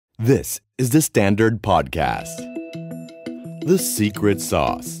This is the Standard Podcast. The Secret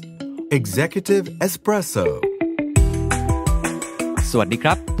Sauce. Executive Espresso. สวัสดีค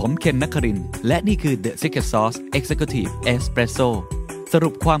รับผมเคนนครินทร์และนี่คือ The Secret Sauce Executive Espresso สรุ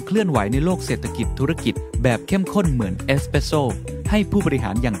ปความเคลื่อนไหวในโลกเศรษฐกิจธุรกิจแบบเข้มข้นเหมือนเอสเปรสโซ่ให้ผู้บริห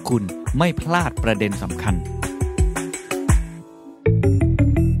ารอย่างคุณไม่พลาดประเด็นสำคัญ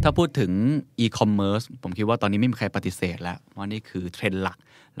ถ้าพูดถึงอีคอมเมิร์ซผมคิดว่าตอนนี้ไม่มีใครปฏิเสธแล้วว่านี่คือเทรนด์หลัก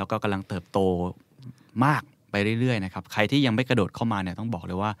แล้วก็กำลังเติบโตมากไปเรื่อยๆนะครับใครที่ยังไม่กระโดดเข้ามาเนี่ยต้องบอกเ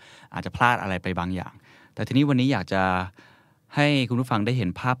ลยว่าอาจจะพลาดอะไรไปบางอย่างแต่ทีนี้วันนี้อยากจะให้คุณผู้ฟังได้เห็น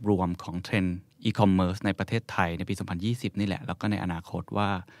ภาพรวมของเทรนด์อีคอมเมิร์ซในประเทศไทยในปี 2020 นี่แหละแล้วก็ในอนาคตว่า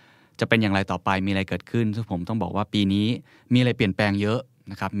จะเป็นอย่างไรต่อไปมีอะไรเกิดขึ้นซึ่งผมต้องบอกว่าปีนี้มีอะไรเปลี่ยนแปลงเยอะ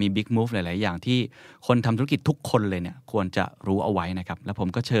นะครับมีบิ๊กมูฟหลายๆอย่างที่คนทำธุรกิจทุกคนเลยเนี่ยควรจะรู้เอาไว้นะครับแล้วผม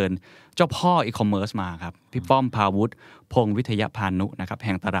ก็เชิญเจ้าพ่ออีคอมเมิร์ซมาครับพี่ป้อมภาวุฒิพงษ์วิทยาพานุนะครับแ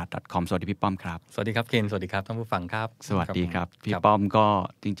ห่งตลาด .com สวัสดีพี่ป้อมครับสวัสดีครับเคนสวัสดีครับท่านผู้ฟังครับสวัสดีครับพี่ป้อมก็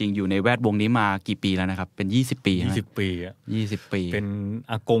จริงๆอยู่ในแวดวงนี้มากี่ปีแล้วนะครับเป็น20ปี20ปีอ่ะ20ปีเป็น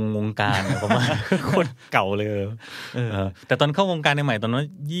อากงวงการประมาณคนเก่าเลยแต่ตอนเข้าวงการใหม่ตอนนั้น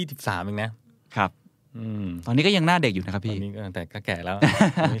23เองนะครับตอนนี้ก็ยังหน้าเด็กอยู่นะครับพี่ตอนนี้แต่ก็แก่แล้ว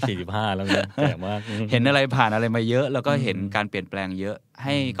45แล้วนะแก่มากเห็นอะไรผ่านอะไรมาเยอะแล้วก็เห็นการเปลี่ยนแปลงเยอะใ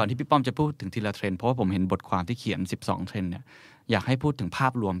ห้ก่อนที่พี่ป้อมจะพูดถึงทีละเทรนด์เพราะว่าผมเห็นบทความที่เขียน12เทรนด์เนี่ยอยากให้พูดถึงภา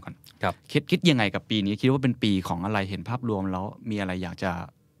พรวมก่อนครับคิดยังไงกับปีนี้คิดว่าเป็นปีของอะไรเห็นภาพรวมแล้วมีอะไรอยากจะ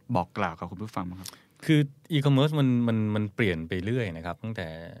บอกกล่าวกับคุณผู้ฟังมั้งครับคืออีคอมเมิร์ซมันเปลี่ยนไปเรื่อยนะครับตั้งแต่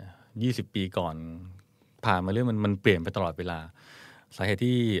20ปีก่อนผ่านมาเรื่อยมันเปลี่ยนไปตลอดเวลาสาเหตุ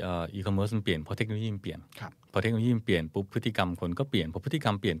ที่อีคอมเมิร์ซมันเปลี่ยนเพราะเทคโนโลยีมันเปลี่ยนพอเทคโนโลยีมันเปลี่ยนปุ๊บพฤติกรรมคนก็เปลี่ยนพอพฤติกร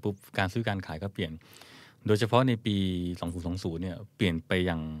รมเปลี่ยนปุ๊บการซื้อการขายก็เปลี่ยนโดยเฉพาะในปี2020เนี่ยเปลี่ยนไปอ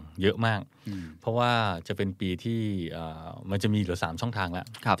ย่างเยอะมากเพราะว่าจะเป็นปีที่มันจะมีเหลือ3ช่องทางแล้ว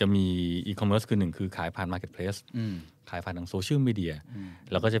จะมีอีคอมเมิร์ซคือ1คือขายผ่านมาร์เก็ตเพลสขายผ่านทางโซเชียลมีเดีย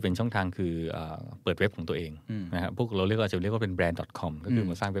แล้วก็จะเป็นช่องทางคือเปิดเว็บของตัวเองนะครับพวกเราเรียกว่าเป็นแบรนด์ .com ก็คือ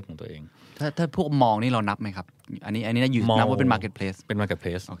มาสร้างเว็บของตัวเองถ้าพวกมองนี่เรานับไหมครับอันนี้อยู่นับว่าเป็น marketplace เป็น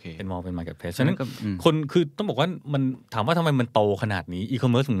marketplace โอเคเป็นมองเป็น marketplace ฉะนั้นคนคือต้องบอกว่ามันถามว่าทำไมมันโตขนาดนี้อีคอ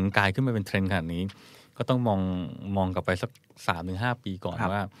มเมิร์ซถึงกลายขึ้นมาเป็นเทรนด์ขนาดนี้ก็ต้องมองกลับไปสัก 3-5 ปีก่อน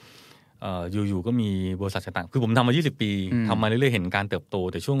ว่าอยู่ๆก็มีบริษัทต่างคือผมทำมา20 ปีทำมาเรื่อยๆเห็นการเติบโต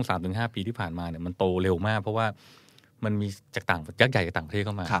แต่ช่วง 3-5 ปีที่ผ่านมาเนี่ยมันโตเร็วมากเพราะว่ามันมีจากต่างยักษ์ใหญ่จากต่างประเทศเ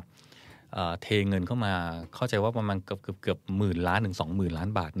ข้ามาเทเงินเข้ามาเข้าใจว่าประมาณเกือบ10,000 ล้านถึง 20,000 ล้าน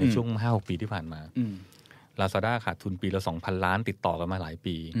บาทในช่วง 5-6 ปีที่ผ่านมา Lazada ขาดทุนปีละ 2,000 ล้านติดต่อกันมาหลาย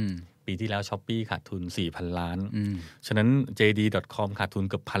ปีปีที่แล้ว Shopee ขาดทุน 4,000 ล้านฉะนั้น JD.com ขาดทุน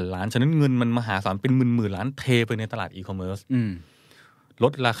เกือบ1,000 ล้านฉะนั้นเงินมันมหาศาลเป็นหมื่นๆล้านเทไปในตลาดอีคอมเมิร์ซล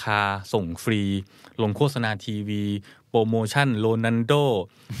ดราคาส่งฟรีลงโฆษณาทีวีโปรโมชั่นโรนัลโด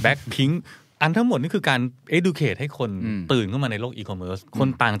แบ็คพิงค์อันทั้งหมดนี่คือการ educate ให้คนตื่นเข้ามาในโลกอีคอมเมิร์ซคน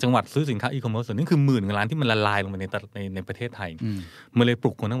ต่างจังหวัดซื้อสินค้าอีคอมเมิร์ซนี่คือหมื่นล้านที่มันละลายลงไปในประเทศไทยมันเลยปลุ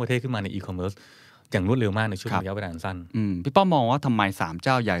กคนทั้งประเทศขึ้นมาในอีคอมเมิร์ซอย่างรวดเร็วมากในช่วงระยะเวลาสั้นพี่ป้อมมองว่าทำไม3เ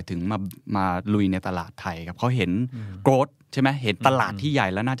จ้าใหญ่ถึงมาลุยในตลาดไทยครับเขาเห็นโกรธใช่ไหมเห็นตลาดที่ใหญ่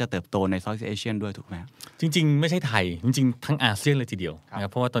แล้วน่าจะเติบโตในเซาท์อีสต์เอเชียด้วยถูกไหมจริงๆไม่ใช่ไทยจริงๆทั้งอาเซียนเลยทีเดียวนะครั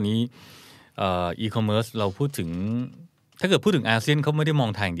บเพราะว่าตอนนี้อีคอมเมิร์ซเราพูดถึงถ้าเกิดพูดถึงอาเซียนเขาไม่ได้มอง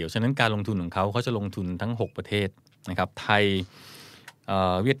ไทยอย่างเดียวฉะนั้นการลงทุนของเขาจะลงทุนทั้ง6ประเทศนะครับไทย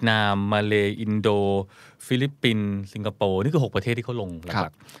เวียดนามมาเลอินโดฟิลิปปินส์สิงคโปร์นี่คือ6ประเทศที่เขาลงหลั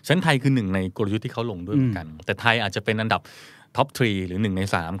กๆฉะนั้นไทยคือ1ในกลยุทธ์ที่เขาลงด้วยเหมือนกันแต่ไทยอาจจะเป็นอันดับท็อป 3 หรือ1 ใน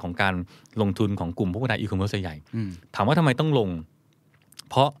 3ของการลงทุนของกลุ่มผู้พัฒนาอีคอมเมิร์ซใหญ่ถามว่าทำไมต้องลง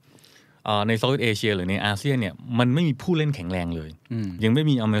เพราะในเซาท์อีสต์เอเชียหรือในอาเซียนเนี่ยมันไม่มีผู้เล่นแข็งแรงเลยยังไม่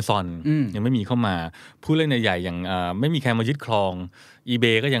มี Amazon ยังไม่มีเข้ามาผู้เล่นใหญ่ๆอย่างไม่มีใครมายึดครอง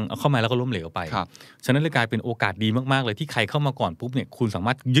eBay ก็ยังเอาเข้ามาแล้วก็ล้มเหลวไปฉะนั้นเลยกลายเป็นโอกาสดีมากๆเลยที่ใครเข้ามาก่อนปุ๊บเนี่ยคุณสาม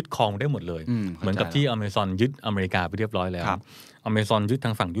ารถยึดครองได้หมดเลยเหมือนกับที่ Amazon ยึดอเมริกาไปเรียบร้อยแล้ว Amazon ยึดท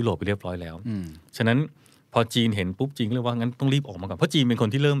างฝั่งยุโรปไปเรียบร้อยแล้วฉะนั้นพอจีนเห็นปุ๊บจีนก็เลยว่างั้นต้องรีบออกมาก่อนเพราะจีนเป็นคน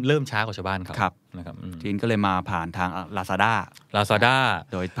ที่เริ่มช้ากว่าชาวบ้านครับนะครับจีนก็เลยมาผ่านทาง Lazada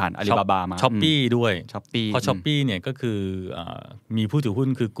โดยผ่าน Alibaba มา Shopee ด้วย Shopee เพราะ Shopee เนี่ยก็คือมีผู้ถือหุ้น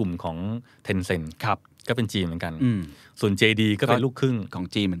คือกลุ่มของ Tencent ครับก็เป็นจีนเหมือนกันส่วน JD ก็เป็นลูกครึ่งของ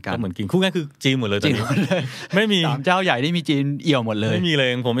จีนเหมือนกันก็เหมือนกินคู่ง่ายคือจีนหมดเลยตอนนี้ไม่มี3เจ้าใหญ่ที่มีจีนเอี่ยวหมดเลยไม่มีเลย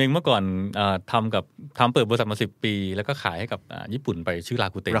ผมเองเมื่อก่อนทำเปิดบริษัทมา10 ปีแล้วก็ขายให้กับญี่ปุ่นไปชื่อรา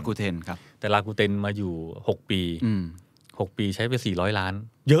กูเทนครับแต่รากูเทนมาอยู่6 ปี6 ปีใช้ไป400 ล้าน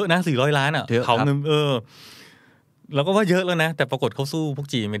เยอะนะ400 ล้านอ่ะเขาเงิน เราก็ว่าเยอะแล้วนะแต่ปรากฏเขาสู้พวก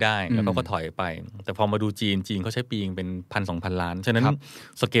จีนไม่ได้แล้วเขาก็ถอยไปแต่พอมาดูจีนเขาใช้ปีนึงเป็น 1,000-2,000 ล้านฉะนั้น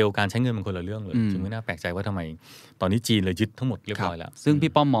สเกลการใช้เงินมันคนละเรื่องเลยจึงไม่น่าแปลกใจว่าทำไมตอนนี้จีนเลยยึดทั้งหมดเรียบร้อยแล้วซึ่ง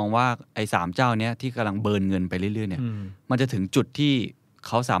พี่ป้อมมองว่าไอ้3เจ้าเนี้ยที่กำลังเบิร์นเงินไปเรื่อยๆเนี่ยมันจะถึงจุดที่เ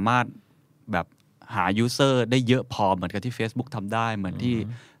ขาสามารถแบบหายูเซอร์ได้เยอะพอเหมือนกับที่ Facebook ทำได้เหมือนที่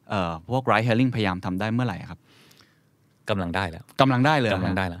พวก ride hailing พยายามทำได้เมื่อไหร่ครับกำลังได้แล้วกำลังได้เลย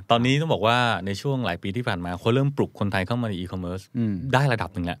ตอนนี้ต้องบอกว่าในช่วงหลายปีที่ผ่านมาเขาเริ่มปลุกคนไทยเข้ามาในอีคอมเมิร์ซได้ระดับ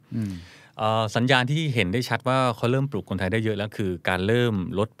หนึ่งแล้วสัญญาณที่เห็นได้ชัดว่าเขาเริ่มปลุกคนไทยได้เยอะแล้วคือการเริ่ม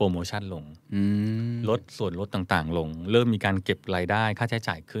ลดโปรโมชั่นลงลดส่วนลดต่างๆลงเริ่มมีการเก็บรายได้ค่าใช้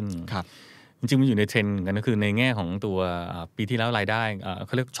จ่ายขึ้นจริงๆมันอยู่ในเทรนด์กันก็คือในแง่ของตัวปีที่แล้วรายได้เข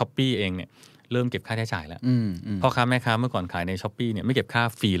าเรียก Shopee เองเนี่ยเริ่มเก็บค่าใช้จ่ายแล้วพ่อค้าแม่ค้าเมื่อก่อนขายใน Shopee เนี่ยไม่เก็บค่า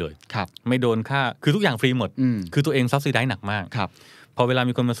ฟรีเลยไม่โดนค่าคือทุกอย่างฟรีหมดคือตัวเองซับซิไดซ์หนักมากพอเวลา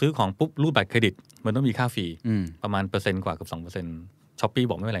มีคนมาซื้อของปุ๊บรูดบัตรเครดิตมันต้องมีค่าฟรีประมาณ%กว่ากับ 2% Shopee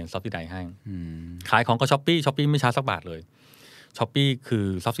บอกไม่เป็นไรซับซิไดซ์ให้ขายของกับ Shopee ไม่ชาร์จสักบาทเลย Shopee คือ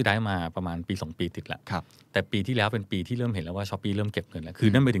ซับซิไดซ์มาประมาณปี2ปีติดแล้วแต่ปีที่แล้วเป็นปีที่เริ่มเห็นแล้วว่า Shopee เริ่มเก็บเงินแล้วคือ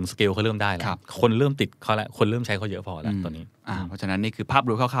นั่นไปถึงสเกลเขาเริ่มได้แล้วคนเริ่มติดเขาแล้วคนเริ่มใช้เขาเยอะพอแล้วตอนนี้เพราะฉะนั้นนี่คือภาพร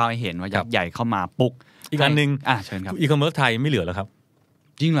วมคร่าวๆให้เห็นว่ายักษ์ใหญ่เข้ามาปุ๊กอีกอันนึงเชิญครับอีคอมเมิร์ซไทยไม่เหลือแล้วครับ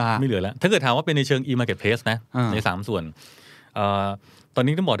จริงเหรอไม่เหลือแล้วถ้าเกิดถามว่าเป็นในเชิง e-marketplace นะใน3ส่วนตอน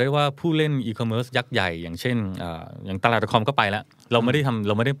นี้ต้องบอกได้ว่าผู้เล่นอีคอมเมิร์ซยักษ์ใหญ่อย่างเช่นอย่างตลาด .com ก็ไปแล้วเราไม่ได้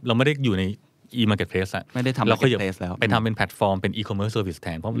อยู่ในe-marketplace ไม่ได้ทำ marketplace แล้วไปทำเป็นแพลตฟอร์มเป็น e-commerce service แท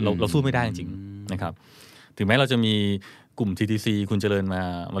นเพราะเราสู้ไม่ได้จริงๆนะครับถึงแม้เราจะมีกลุ่ม TTC คุณเจริญ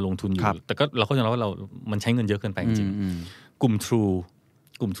มาลงทุนอยู่แต่ก็เราก็ยอมรับว่ามันใช้เงินเยอะเกินไปจริงๆกลุ่ม True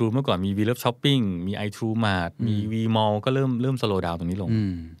เมื่อก่อนมี V Love Shopping มี iTrue Mart มี V Mall ก็เริ่ม slow down ตรงนี้ลง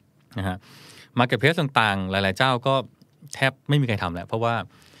นะฮะ marketplace ต่างๆหลายๆเจ้าก็แทบไม่มีใครทำแล้วเพราะว่า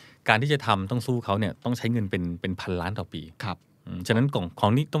การที่จะทำต้องสู้เขาเนี่ยต้องใช้เงินเป็นพันล้านต่อปีฉะนั้นขอ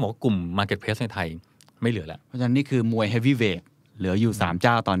งนี้ต้องบอกว่ากลุ่ม marketplace ในไทยไม่เหลือแล้วเพราะฉะนั้นนี่คือมวย heavyweight เหลืออยู่3เ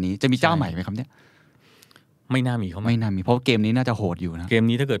จ้าตอนนี้จะมีเจ้าใหม่ไหมครับเนี่ยไม่น่ามีเขาไม่น่ามีเพราะเกมนี้น่าจะโหดอยู่นะเกม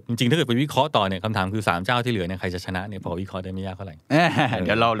นี้ถ้าเกิดจริงๆถ้าเกิดไปวิเคราะห์ต่อเนี่ยคำถามคือ3เจ้าที่เหลือเนี่ยใครจะชนะเนี่ยพอวิเคราะห์ได้ไม่ยากเท่าไหร่เ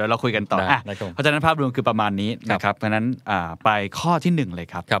ดี๋ยวเราคุยกันต่อเพราะฉะนั้นภาพรวมคือประมาณนี้นะครับเพราะฉะนั้นไปข้อที่1เลย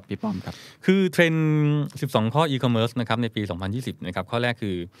ครับพี่ป้อมครับคือเทรนด์12ข้อ e-commerce นะครับในปี2020นะครับข้อแรก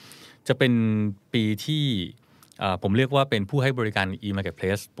คือจะเป็นปีที่ผมเรียกว่าเป็นผู้ให้บริการ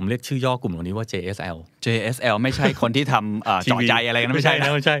e-marketplace ผมเรียกชื่อย่อกลุ่มตรงนี้ว่า JSL ไม่ใช่คนที่ทำเจาะใจอะไรนะไม่ใ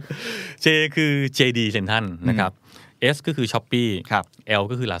ช่ J คือ JD Central นะครับ S ก็คือ Shopee L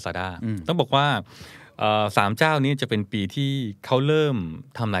ก็คือ Lazada ต้องบอกว่า3เจ้านี้จะเป็นปีที่เขาเริ่ม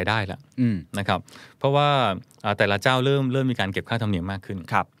ทำรายได้แล้วนะครับเพราะว่าแต่ละเจ้าเริ่มมีการเก็บค่าธรรมเนียมมากขึ้น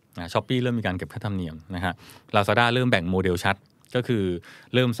Shopee เริ่มมีการเก็บค่าธรรมเนียมนะฮะ Lazada เริ่มแบ่งโมเดลชัดก็คือ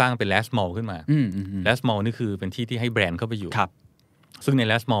เริ่มสร้างเป็น last mall ขึ้นมา last mall นี่คือเป็นที่ให้แบรนด์เข้าไปอยู่ซึ่งใน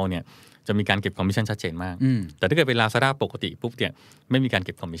last mall เนี่ยจะมีการเก็บคอมมิชชั่นชัดเจนมากแต่ถ้าเกิดเป็น Lazada ปกติปุ๊บเนี่ยไม่มีการเ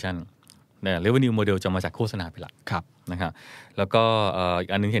ก็บคอมมิชชั่นเนี่ย revenue model จะมาจากโฆษณาเป็นหลักนะครับแล้วก็อีก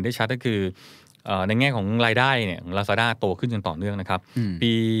อันนึงเห็นได้ชัดก็คือในแง่ของรายได้เนี่ย Lazada โตขึ้นอย่างต่อเนื่องนะครับ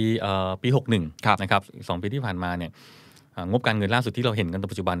ปี61นะครับ2ปีที่ผ่านมาเนี่ยงบการเงินล่าสุดที่เราเห็นกันใน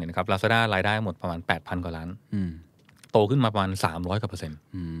ปัจจุบันเนี่ยนะครับ Lazada รายได้หมดประมาณ 8,000 กว่าล้านโตขึ้นมาประมาณ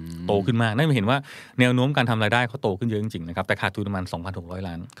300%โตขึ้นมากนั่นเห็นว่าแนวโน้มการทำรายได้เขาโตขึ้นเยอะจริงๆนะครับแต่ขาดทุนประมาณ 2,600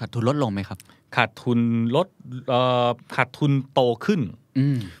 ล้านขาดทุนลดลงไหมครับขาดทุนขาดทุนโตขึ้น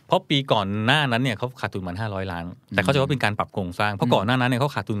เพราะปีก่อนหน้านั้นเนี่ยเขาขาดทุนประมาณ500 ล้านแต่เขาจะว่าเป็นการปรับโครงสร้างเพราะก่อนหน้านั้นเนี่ยเขา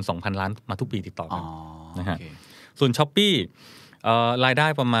ขาดทุน 2,000 ล้านมาทุกปีติดต่อกันนะฮะส่วน Shopee รายได้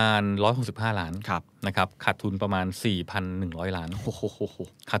ประมาณ165 ล้านนะครับขาดทุนประมาณ 4,100 ล้าน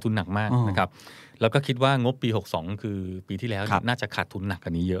ขาดทุนหนักมากนะครับแล้วก็คิดว่างบปี62คือปีที่แล้วน่าจะขาดทุนหนักกว่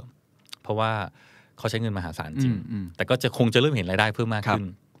านี้เยอะเพราะว่าเขาใช้เงินมหาศาลจริงแต่ก็จะคงจะเริ่มเห็นรายได้เพิ่มมากขึ้น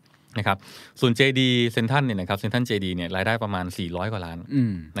นะครับส่วน JD Central เนี่ยนะครับ Central JD เนี่ยรายได้ประมาณ400 กว่าล้าน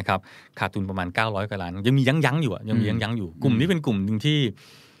นะครับขาดทุนประมาณ900 กว่าล้านยังมียั้งอยู่ยังมียั้งอยู่กลุ่มนี้เป็นกลุ่มนึงที่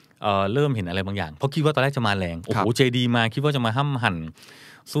เริ่มเห็นอะไรบางอย่างเพราะคิดว่าตอนแรกจะมาแรงโอ้โห JD มาคิดว่าจะมาห้ำหั่น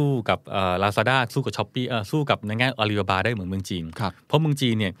สู้กับLazada สู้กับ Shopee สู้กับในแง่ Alibaba ได้เหมือนเมืองจีนเพราะเมืองจี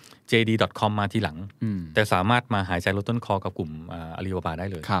นเนี่ย JD.com มาทีหลังแต่สามารถมาหายใจลดต้นคอกับกลุ่มAlibaba ได้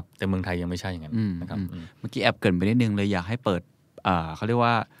เลยแต่เมืองไทยยังไม่ใช่อย่างนั้นนะครับเมื่อกี้แอบเกริ่นไปนิดนึงเลยอยากให้เปิดเขาเรียก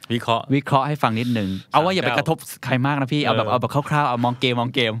ว่าวิเคราะห์ให้ฟังนิดนึงเอาว่าอย่าไปกระทบใครมากนะพี่เอาแบบคร่าวๆเอามองเกมเ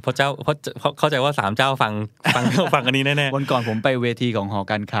พราะเข้าใจว่า3เจ้าฟังอันนี้แน่ๆวันก่อนผมไปเวทีของหอ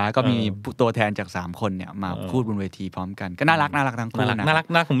การค้าก็มีตัวแทนจาก3คนเนี่ยมาพูดบนเวทีพร้อมกันก็น่ารักทั้งคู่นะน่า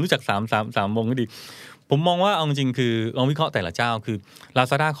รักผมรู้จัก3วงก็ดีผมมองว่าเอาจริงคือลองวิเคราะห์แต่ละเจ้าคือ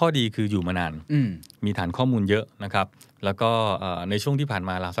Lazada ข้อดีคืออยู่มานานมีฐานข้อมูลเยอะนะครับ แล้วก็ในช่วงที่ผ่าน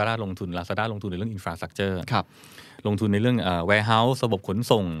มา Lazada ลงทุนในเรื่อง infrastructure ครับลงทุนในเรื่องwarehouse ระบบขน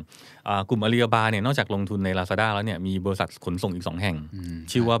ส่งกลุ่มอาลีบาบาเนี่ยนอกจากลงทุนใน Lazada แล้วเนี่ยมีบริษัทขนส่งอีก2แห่ง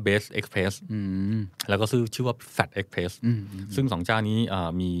ชื่อว่า Best Express แล้วก็ชื่อว่า Fat Express ซึ่ง2เจ้านี้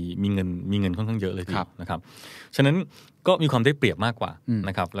มีเงินค่อนข้างเยอะเลยทีนะครับฉะนั้นก็มีความได้เปรียบมากกว่า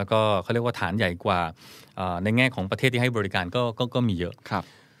นะครับแล้วก็เขาเรียกว่าฐานใหญ่กว่าในแง่ของประเทศที่ให้บริการก็มีเยอะ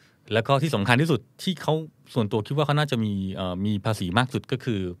แล้วก็ที่สำคัญที่สุดที่เขาส่วนตัวคิดว่าเขาน่าจะมีภาษีมากสุดก็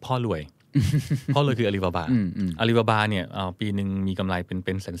คือพ่อรวยพ่อรวยคืออาลีบาบาเนี่ยปีนึงมีกำไรเ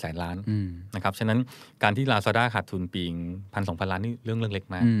ป็นแสนล้านนะครับฉะนั้นการที่ Lazada ขาดทุนปี 1,000-2,000 ล้านนี่เรื่องเล็ก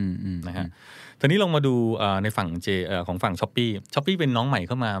มากนะฮะทีนี้ลองมาดูในฝั่งของฝั่ง Shopee เป็นน้องใหม่เ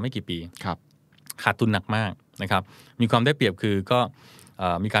ข้ามาไม่กี่ปีขาดทุนหนักมากนะครับมีความได้เปรียบคือก็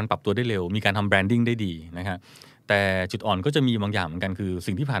มีการปรับตัวได้เร็วมีการทำแบรนดิ้งได้ดีนะครับแต่จุดอ่อนก็จะมีบางอย่างเหมือนกันคือ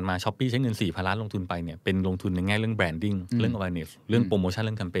สิ่งที่ผ่านมา Shopee ใช้เงิน 4,000 ล้านลงทุนไปเนี่ยเป็นลงทุนในแง่เรื่องแบรนดิ้งเรื่อง awareness เรื่องโปรโมชั่นเ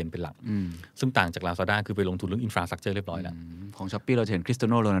รื่องแคมเปญเป็นหลักซึ่งต่างจาก Lazada คือไปลงทุนเรื่อง infrastructure เรียบร้อยแล้วของ Shopee เราเห็นคริสเตีย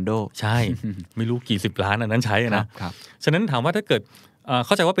โนโรนัลโดใช่ ไม่รู้กี่10ล้านอันนั้นใช้นะฉะนั้นถามว่าถ้าเกิดเ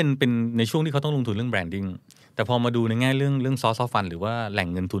ข้าใจว่าเป็นในช่วงที่เขาต้องลงทุนเรื่องแบรนดิ้งแต่พอมาดูในแง่เรื่อง source of fund หรือว่าแหล่ง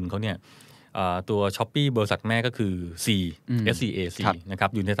เงินทุนเขาเนี่ยตัว Shopee บริษัทแม่ก็คือ SCAC นะครับ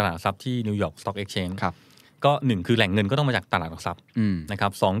อยู่ในตลาดหลักทรัพย์ที่ New York Stock Exchange ก็1คือแหล่งเงินก็ต้องมาจากตลาดหลักทรัพย์นะครั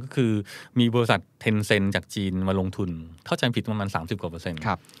บ2ก็คือมีบริษัท Tencent จากจีนมาลงทุนเข้าใจผิดประมาณ30%กว่าค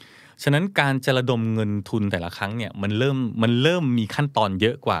รับฉะนั้นการจะระดมเงินทุนแต่ละครั้งเนี่ยมันเริ่มมีขั้นตอนเย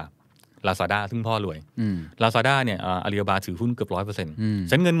อะกว่า Lazada ซึ่งพ่อรวย Lazada เนี่ยอาลีบาบาถือหุ้นเกือบ 100%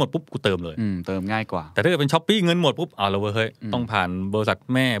 ฉันเงินหมดปุ๊บกูเติมเลยเติมง่ายกว่าแต่ถ้าเกิดเป็น Shopee เงินหมดปุ๊บเอาละเว้ยเฮ้ยต้องผ่านบริษัท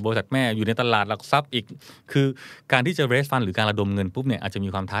แม่อยู่ในตลาดหลักทรัพย์อีกคือการที่จะ raise fund หรือการระดมเงินปุ๊บเนี่ยอาจจะมี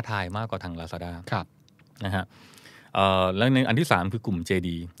ความท้าทายมากกว่าทาง Lazada ครับนะฮะแล้วในอันที่3คือกลุ่ม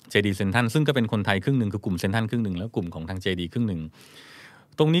JD Central ซึ่งก็เป็นคนไทยครึ่งนึงคือกลุ่ม Central ครึ่งนึงแล้วกลุ่มของทาง JD ครึ่งนึง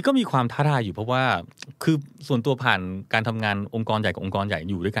ตรงนี้ก็มีความท้าทายอยู่เพราะว่าคือส่วนตัวผ่านการทำงานองค์กรใหญ่กับองค์กรใหญ่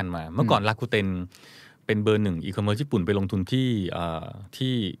อยู่ด้วยกันมาเมื่อก่อน Rakuten เป็นเบอร์1อีคอมเมิร์ซญี่ปุ่นไปลงทุน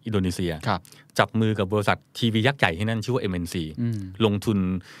ที่อินโดนีเซียจับมือกับบริษัททีวียักษ์ใหญ่ที่นั่นชื่อว่า MNC ลงทุน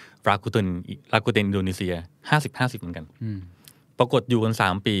Rakuten อินโดนีเซีย 50-50 เหมือนกันปรากฏอยู่กัน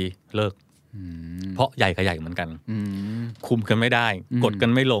3ปีเลิกเพราะใหญ่กับใหญ่เหมือนกันคุมกันไม่ได้กดกั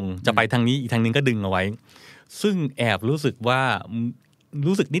นไม่ลงจะไปทางนี้อีกทางนึงก็ดึงเอาไว้ซึ่งแอบรู้สึก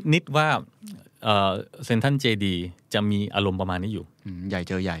นิดว่าเซ็นทรัล JD จะมีอารมณ์ประมาณนี้อยู่ใหญ่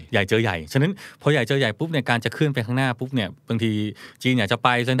เจอใหญ่ฉะนั้นพอใหญ่เจอใหญ่ปุ๊บเนี่ยการจะเคลื่อนไปข้างหน้าปุ๊บเนี่ยบางทีจีนอยากจะไป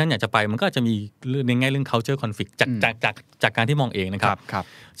เซ็นทรัลอยากจะไปมันก็จะมีในแง่เรื่อง culture conflict จากการที่มองเองนะครับ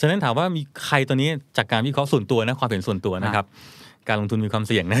ฉะนั้นถามว่ามีใครตัวนี้จากการวิเคราะห์ส่วนตัวนะความเห็นส่วนตัวนะครับการลงทุนมีความ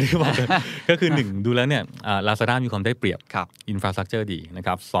เสี่ยงนะที่บอก ก็คือ1ดูแล้วเนี่ยLazada มีความได้เปรียบ infrastructure ดีนะค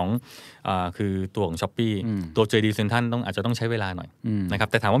รับ2คือตัวของ Shopee ตัว JD Central อาจจะต้องใช้เวลาหน่อยนะครับ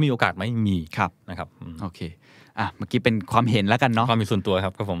แต่ถามว่ามีโอกาสไหมมีนะครับโอเคเมื่อกี้เป็นความเห็นแล้วกันเนาะความมีส่วนตัวค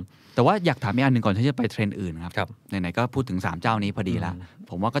รับผมแต่ว่าอยากถามอีกอันหนึ่งก่อนที่จะไปเทรนด์อื่นครับไหนๆก็พูดถึง3เจ้านี้พอดีแล้ว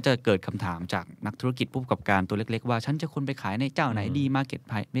ผมว่าก็จะเกิดคำถามจากนักธุรกิจผู้ประกอบการตัวเล็กๆว่าฉันจะควรไปขายในเจ้าไหนดี Market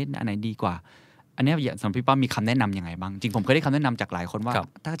Place อันไหนดีกว่าอันนี้สำหรับพี่ป้อมมีคำแนะนำยังไงบ้างจริงผมเคยได้คำแนะนำจากหลายคนว่า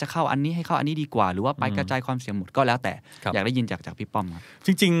ถ้าจะเข้าอันนี้ให้เข้าอันนี้ดีกว่าหรือว่าไปกระจายความเสี่ยงหมดก็แล้วแต่อยากได้ยินจากพี่ป้อมครับจ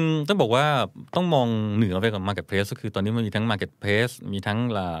ริงๆต้องบอกว่าต้องมองเหนือไปกับ Market Place ก็คือตอนนี้มันมีทั้ง Market Place มีทั้ง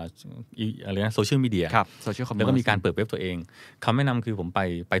อะไรนะโซเชียลมีเดียแล้วก็มีการเปิดเว็บตัวเองคำแนะนำคือผม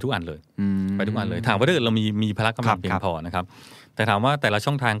ไปทุกอันเลยไปทุกอันเลยถามว่าถ้าเกิดเรามีพละกำลังเพียงพอนะครับแต่ถามว่าแต่ละ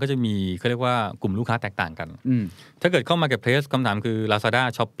ช่องทางก็จะมีเขาเรียกว่ากลุ่มลูกค้าแตกต่างกันถ้าเกิดเข้า Market Place คำถามคือ Lazada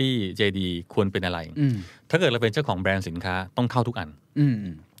Shopee JD ควรเป็นอะไรถ้าเกิดเราเป็นเจ้าของแบรนด์สินค้าต้องเข้าทุกอัน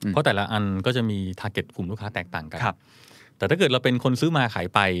เพราะแต่ละอันก็จะมี target กลุ่มลูกค้าแตกต่างกันแต่ถ้าเกิดเราเป็นคนซื้อมาขาย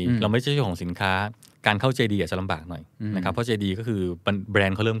ไปเราไม่ใช่เจ้าของสินค้าการเข้า JD อาจจะลำบากหน่อยนะครับเพราะ JD ก็คือแบรน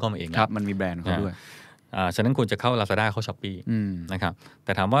ด์เขาเริ่มเข้ามาเองครับมันมีแบรนด์เขาด้วยฉะนั้นควรจะเข้า Lazada เข้า Shopee นะครับแ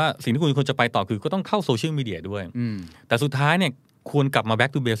ต่ถามว่าสิ่งที่คุณควรจะไปต่อคือก็ต้องเข้าโซเชียลมีเดียด้วยแต่สุดท้ายเนี่ยควรกลับมา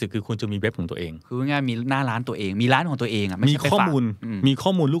back to basic คือควรจะมีเว็บของตัวเองคือง่ายมีหน้าร้านตัวเองมีร้านของตัวเองมีข้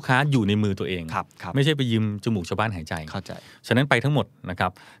อมูลลูกค้าอยู่ในมือตัวเองไม่ใช่ไปยืมจมูกชาวบ้านหายใจเข้าใจฉะนั้นไปทั้งหมดนะครั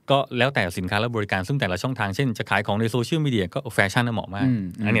บก็แล้วแต่สินค้าและบริการซึ่งแต่ละช่องทางเช่นจะขายของในโซเชียลมีเดียก็แฟชั่นเหมาะมาก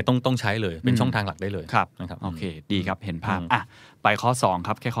อันนี้ต้องใช้เลยเป็นช่องทางหลักได้เลยนะครับโอเคดีครับเห็นภาพไปข้อ2ค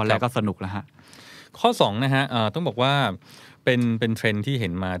รับแค่ข้อแรกก็สนุกแล้วฮะข้อ2นะฮะต้องบอกว่าเป็นเทรนด์ที่เห็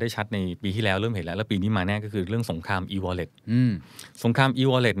นมาได้ชัดในปีที่แล้วเริ่มเห็นแล้วปีนี้มาแน่ก็คือเรื่องสงคราม e-wallet สงคราม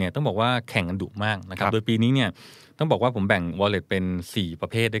e-wallet เนี่ยต้องบอกว่าแข่งกันดุมากนะครับโดยปีนี้เนี่ยต้องบอกว่าผมแบ่ง wallet เป็น4ประ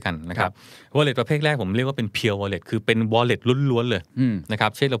เภทด้วยกันนะครับ wallet ประเภทแรกผมเรียกว่าเป็น pure wallet คือเป็น wallet ล้วนๆเลยนะครั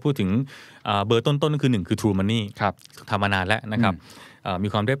บเช่นเราพูดถึงเบอร์ต้นๆก็คือ1คือ True Money ทำมานานแล้วนะครับ มี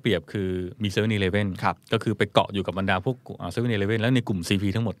ความได้เปรียบคือมี7-11ก็คือไปเกาะอยู่กับบรรดาพวก7-11แล้วในกลุ่ม CP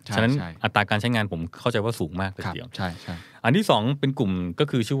ทั้งหมมดฉะนั้นอัตราการใช้งานผมเข้าใจว่าสูงมากเลยทีเดียวใช่อันที่2เป็นกลุ่มก็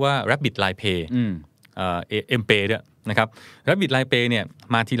คือชื่อว่า Rabbit Line Pay M-Pay ด้วยนะครับ Rabbit Line Pay เนี่ย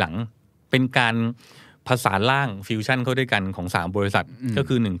มาทีหลังเป็นการผสานร่างฟิวชั่นเข้าด้วยกันของ3บริษัทก็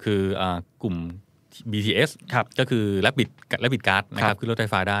คือ1คือกลุ่ม BTS ก็คือ Rabbit Card นะครับคือรถไฟ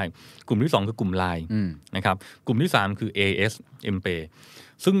ฟ้าได้กลุ่มที่2คือกลุ่ม Line นะครับกลุ่มที่3คือ AS M-Pay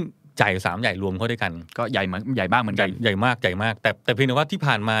ซึ่งใหญ่3ใหญ่รวมเข้าด้วยกันก็ใหญ่มากเหมือนกันใหญ่มากแต่เพียงแต่ว่าที่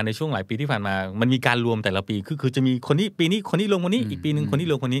ผ่านมาในช่วงหลายปีที่ผ่านมามันมีการรวมแต่ละปีคือจะมีคนนี้ปีนี้คนนี้ลงคนนี้อีกปีนึงคนนี้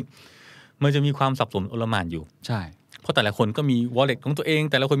ลงคนนี้มันจะมีความสับสนโอลหม่านอยู่ใช่เพราะแต่ละคนก็มี wallet ของตัวเอง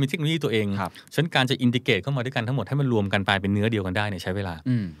แต่ละคนมีเทคโนโลยีตัวเองฉะนั้นการจะอินทิเกรตเข้ามาด้วยกันทั้งหมดให้มันรวมกันไปเป็นเนื้อเดียวกันได้เนี่ยใช้เวลา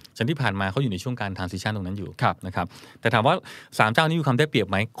ฉะนั้นที่ผ่านมาเขาอยู่ในช่วงการ transition ตรงนั้นอยู่นะครับแต่ถามว่า3เจ้านี้มีความได้เปรียบ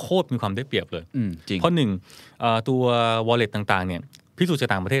ไหมโคตรมีความได้เปรียบเลยเพราะ1ตัว wallet ต่างๆเนี่ยพิสูจน์จาก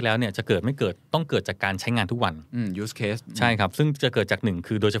ต่างประเทศแล้วเนี่ยจะเกิดไม่เกิดต้องเกิดจากการใช้งานทุกวัน use case ใช่ครับซึ่งจะเกิดจาก1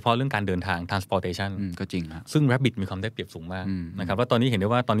คือโดยเฉพาะเรื่องการเดินทาง transportation ก็จริงครับซึ่ง Rabbit มีความได้เปรียบสูงมากนะครับว่าตอนนี้เห็นได้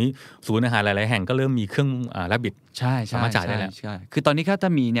ว่าตอนนี้ศูนย์อาหารหลายๆแห่งก็เริ่มมีเครื่องRabbit ใช่สามารถจ่ายได้แล้วใช่คือตอนนี้ถ้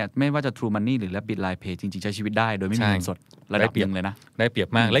ามีเนี่ยไม่ว่าจะ True Money หรือ Rabbit Line Pay จริงๆใช้ชีวิตได้โดยไม่มีเงินสดระดับนึงเลยนะได้เปรียบ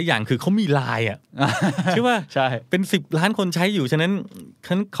มากและอย่างคือเขามี Line อ่ะใช่ป่ะใช่เป็น10ล้านคนใช้อยู่ฉะนั้น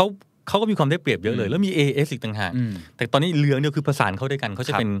เขาก็มีความได้เปรียบเยอะเลยแล้วมี AS อีกต่างหากแต่ตอนนี้เรื่องเดียวคือประสานเข้าด้วยกันเขา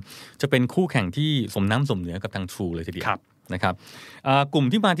จะเป็นคู่แข่งที่สมน้ำสมเนื้อกับทาง True เลยทีเดียวนะครับกลุ่ม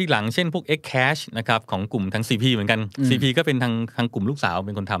ที่มาทีหลังเช่นพวก Xcash นะครับของกลุ่มทาง CP เหมือนกัน CP ก็เป็นทางกลุ่มลูกสาวเ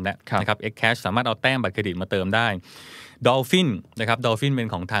ป็นคนทำแล้วนะครับ Xcash สามารถเอาแต้มบัตรเครดิตมาเติมได้ Dolphin นะครับ Dolphin เป็น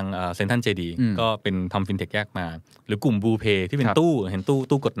ของทางเซ็นทรัลเจดีก็เป็นทำฟินเทคแยกมาหรือกลุ่ม Blue Pay ที่เป็น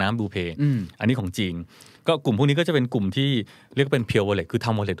ตู้กดน้ำ Blue Pay อันนี้ของจีนก็กลุ่มพวกนี้ก็จะเป็นกลุ่มที่เรียกว่าเป็น Pure Wallet คือท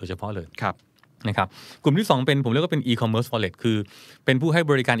ำ Wallet โดยเฉพาะเลยนะครับกลุ่มที่2เป็นผมเรียกว่าเป็น e-commerce wallet คือเป็นผู้ให้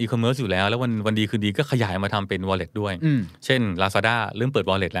บริการ e-commerce อยู่แล้ววันดีคืนดีก็ขยายมาทำเป็น wallet ด้วยเช่น Lazada เริ่มเปิด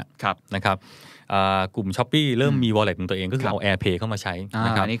wallet แล้วนะครับกลุ่ม Shopee เริ่มมี wallet ของตัวเองก็คือเอา AirPay เข้ามาใช้น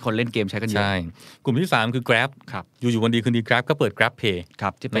ะครับอันนี้คนเล่นเกมใช้กันเยอะใช่กลุ่มที่3คือ Grab อยู่วันดีคืนดี Grab ก็เปิด Grab Pay ครั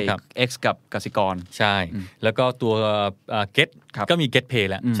บที่ไป X กับกสิกรใช่แล้วก็ตัวGet ก็มี Get Pay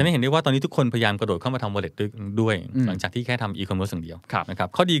แล้วฉันเห็นได้ว่าตอนนี้ทุกคนพยายามกระโดดเข้ามาทำ wallet ด้วยหลังจากที่แค่ทำ e-commerce อย่างเดียวนะครับ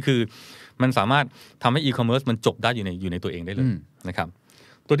ข้อดีคือมันสามารถทำให้ e-commerce มันจบได้อยู่ในตัวเองได้เลยนะครับ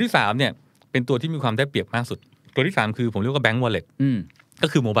ตัวที่3เนี่ยเป็นตัวที่มีความได้เปรียบมากสุดตัวที่3คือผมเรียกว่า Bank Wallet ก็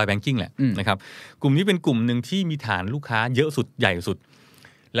คือ Mobile Banking แหละนะครับกลุ่มนี้เป็นกลุ่มหนึ่งที่มีฐานลูกค้าเยอะสุดใหญ่สุด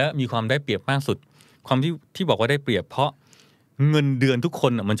และมีความได้เปรียบมากสุดความที่บอกว่าได้เปรียบเพราะเงินเดือนทุกค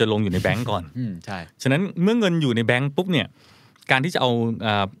นมันจะลงอยู่ในแบงก์ก่อนใช่ฉะนั้นเมื่อเงินอยู่ในแบงก์ปุ๊บเนี่ยการที่จะเอา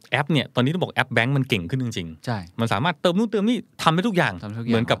แอปเนี่ยตอนนี้ต้องบอกแอปแบงก์มันเก่งขึ้นจริงๆใช่มันสามารถเติมนู่นเติมนี่ทำได้ทุกอย่าง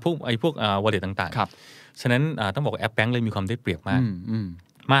เหมือนกับพวกwallet ต่างๆฉะนั้นต้องบอกแอปแบงก์เลยมีความได้เปรียบม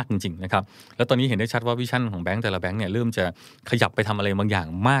ากจริงๆนะครับแล้วตอนนี้เห็นได้ชัดว่าวิชั่นของแบงก์แต่ละแบงก์เนี่ยเริ่มจะขยับไปทำอะไรบางอย่าง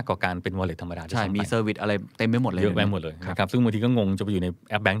มากกว่าการเป็น wallet ธรรมดาใช่มีเซอร์วิสอะไรเต็มไปหมดเลยเยอะไปหมดเลยนะครับซึ่งบางทีก็งงจะไปอยู่ใน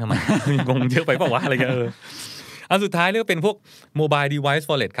แอปแบงก์ทำไม งงเยอะไปเปล่าวะอะไรเงี้ยอันสุดท้ายเรียกเป็นพวก mobile device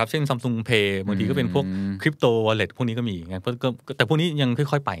wallet ครับเช่น Samsung Pay บางทีก็เป็นพวก crypto wallet พวกนี้ก็มีไงแต่พวกนี้ยัง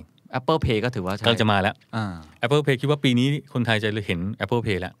ค่อยๆไป Apple Pay ก็ถือว่ากำลังจะมาแล้วApple Pay คิดว่าปีนี้คนไทยจะเห็น Apple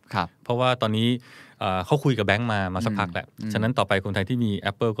Pay แล้วเพราะว่าตอนนี้เขาคุยกับแบงก์มาสักพักแล้วฉะนั้นต่อไปคนไทยที่มี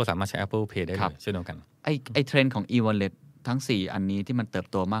Apple ก็สามารถใช้ Apple Pay ได้เลยเช่นเดียวกันไอ้เทรนด์ของ e-wallet ทั้ง4อันนี้ที่มันเติบ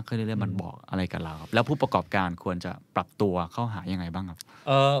โตมากขึ้นเรื่อยๆมันบอกอะไรกับเราแล้วผู้ประกอบการควรจะปรับตัวเข้าหายังไงบ้างครับ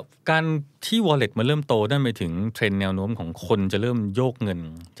การที่ wallet มันเริ่มโตนั่นหมายถึงเทรนด์แนวโน้มของคนจะเริ่มโยกเงิน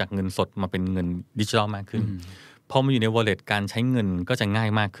จากเงินสดมาเป็นเงินดิจิทัลมากขึ้นพอมาอยู่ใน wallet การใช้เงินก็จะง่าย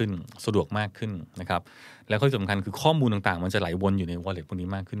มากขึ้นสะดวกมากขึ้นนะครับแล้วข้อสำคัญคือข้อมูลต่างๆมันจะไหลวนอยู่ใน wallet พวกนี้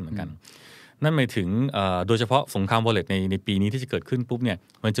มากขึ้นเหมือนกันนั่นหมายถึงโดยเฉพาะสงคราม wallet ในปีนี้ที่จะเกิดขึ้นปุ๊บเนี่ย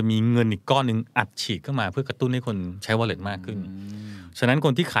มันจะมีเงินอีกก้อนนึงอัดฉีดเข้ามาเพื่อกระตุ้นให้คนใช้ wallet มากขึ้นฉะนั้นค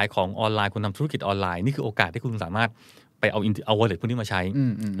นที่ขายของออนไลน์คนทำธุรกิจออนไลน์นี่คือโอกาสที่คุณสามารถไปเอา wallet พวกนี้มาใช้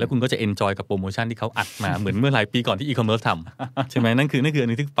แล้วคุณก็จะ enjoy กับโปรโมชั่นที่เขาอัดมา เหมือนเมื่อหลายปีก่อนที่ e-commerce ทำใช่ไหมนั่นคืออัน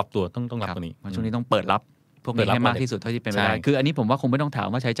นี้ที่ปรับตัวต้องรับตัวนี้ช่วงนี้ต้องเปิดรับพวกนี้ให้มากที่สุดเท่าที่เป็นไปได้คืออันนี้ผมว่าคงไม่ต้องถาม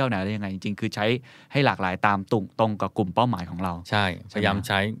ว่าใช้เจ้าไหนได้ยังไงจริงๆคือใช้ให้หลากหลายตามตรงกับกลุ่มเป้าหมายของเราใช่พยายามใ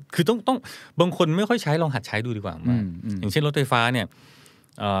ช้คือต้องบางคนไม่ค่อยใช้ลองหัดใช้ดูดีกว่าอย่างเช่นรถไฟฟ้าเนี่ย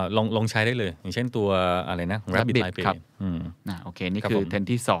ลองใช้ได้เลยอย่างเช่นตัวอะไรนะ Rabbit Line Pay โอเคนี่คือเทรนด์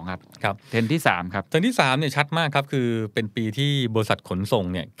ที่2ครับเทรนด์ที่3ครับเทรนด์ที่3เนี่ยชัดมากครับคือเป็นปีที่บริษัทขนส่ง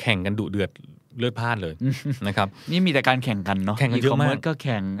เนี่ยแข่งกันดุเดือดเลือดพล่านเลยนะครับนี่มีแต่การแข่งกันเนาะ e-commerce ก็แ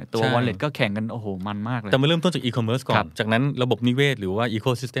ข่งตัว wallet ก็แข่งกันโอ้โหมันมากเลยแต่มาเริ่มต้นจาก e-commerce ก่อนจากนั้นระบบนิเวศหรือว่า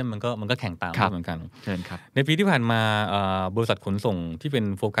ecosystem มันก็แข่งตามเหมือนกันเชิญครับในปีที่ผ่านมาบริษัทขนส่งที่เป็น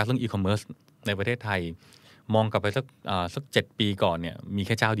โฟกัสเรื่อง e-commerce ในประเทศไทย มองกลับไปสัก7 ปีก่อนเนี่ยมีแ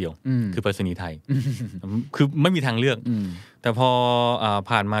ค่เจ้าเดียวคือไปรษณีย์ไทยคือไม่มีทางเลือกแต่พอ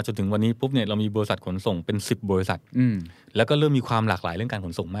ผ่านมาจนถึงวันนี้ปุ๊บเนี่ยเรามีบริษัทขนส่งเป็น10 บริษัทแล้วก็เริ่มมีความหลากหลายเรื่องการ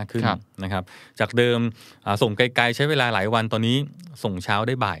ขนส่งมากขึ้นนะครับจากเดิมส่งไกลๆใช้เวลาหลายวันตอนนี้ส่งเช้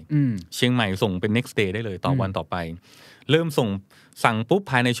าได้บ่ายเชียงใหม่ส่งเป็น next day ได้เลยต่อวันต่อไปเริ่มสั่งปุ๊บ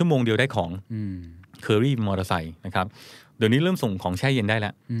ภายในชั่วโมงเดียวได้ของเคอรี่มอเตอร์ไซค์นะครับเดี๋ยวนี้เริ่มส่งของแช่เย็นได้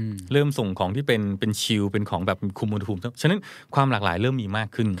แล้วเริ่มส่งของที่เป็นชิลเป็นของแบบคุมอุณหภูมิฉะนั้นความหลากหลายเริ่มมีม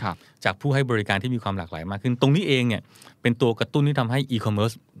ากขึ้นจากผู้ให้บริการที่มีความหลากหลายมากขึ้นตรงนี้เองเนี่ยเป็นตัวกระตุ้นที่ทำให้อีคอม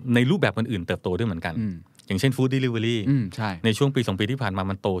เมิร์ซในรูปแบบอื่นๆเติบโตด้วยเหมือนกันอย่างเช่นฟู้ดเดลิเวอรี่ในช่วงปี2 ปีที่ผ่านม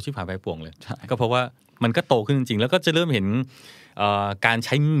ามันโตชิบหายไปป่วงเลยก็เพราะว่ามันก็โตขึ้นจริงๆแล้วก็จะเริ่มเห็นการใ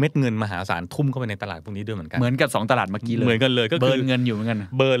ช้เม็ดเงินมหาศาลทุ่มเข้าไปในตลาดพวกนี้ด้วยเหมือนกันเหมือนกับ2 ตลาดเมื่อกี้เลยเหมือนกันเลยก็คือเบิร์นเงินอยู่เหมือนกั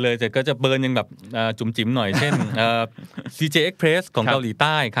นเบิร์นเลยแต่ก็จะเบิร์นยังแบบจุ๋มจิ๋มหน่อยเช่นCJ Express ของเกาหลีใ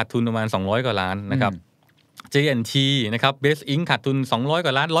ต้ขาดทุนประมาณ200 กว่าล้านนะครับ JNT นะครับ Best Inc ขาดทุน200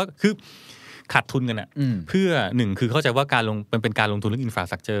 กว่าล้านคือขาดทุนกันอ่ะเพื่อ1คือเข้าใจว่าการลงเป็นการลงทุนเรื่องอินฟราส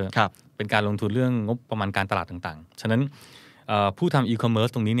ตรัคเจอร์เป็นการลงทุนเรื่องงบประมาณการตลาดต่างๆฉะนั้นผู้ทำอีคอมเมิร์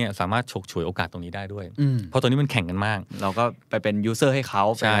ซตรงนี้เนี่ยสามารถฉกฉวยโอกาสตรงนี้ได้ด้วยเพราะตอนนี้มันแข่งกันมากเราก็ไปเป็นยูเซอร์ให้เข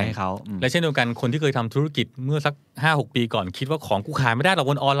าไปให้เขาและเช่นเดียวกันคนที่เคยทำธุรกิจเมื่อสัก 5-6 ปีก่อนคิดว่าของกูขายไม่ได้หรอก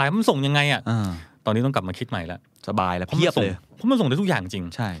บนออนไลน์มันส่งยังไงอ่ะตอนนี้ต้องกลับมาคิดใหม่แล้วสบายแล้วเพียบเลยเพราะมันส่งได้ทุกอย่าง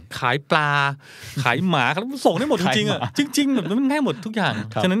จริงใช่ขายปลาขายหมาแล้วมันส่งได้หมดจริงๆอ่ะจริงๆแบบมันได้หมดทุกอย่าง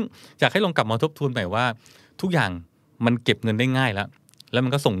ฉะนั้นอยากให้ลองกลับมาทบทวนใหม่ว่าทุกอย่างมันเก็บเงินได้ง่ายแล้ว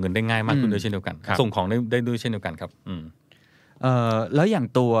มันก็ส่งเงินได้ง่ายมากขึ้นด้วยเช่นเดียวกันส่งของได้ด้วยเช่นเดียวกันครับแล้วอย่าง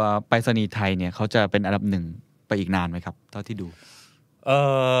ตัวไปรษณีย์ไทยเนี่ยเขาจะเป็นอันดับ1ไปอีกนานไหมครับเท่าที่ดู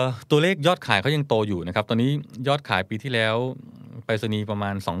ตัวเลขยอดขายเขายังโตอยู่นะครับตอนนี้ยอดขายปีที่แล้วไปรษณีย์ประมา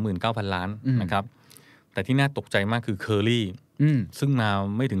ณ 29,000 ล้านนะครับแต่ที่น่าตกใจมากคือเคอรี่ซึ่งม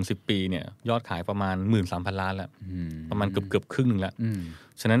าไม่ถึง10 ปีเนี่ยยอดขายประมาณ 13,000 ล้านแล้วประมาณเกือบครึ่งนึงแล้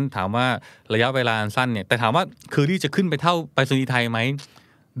วฉะนั้นถามว่าระยะเวลาสั้นเนี่ยแต่ถามว่าเคอรี่จะขึ้นไปเท่าไปรษณีย์ไทยไห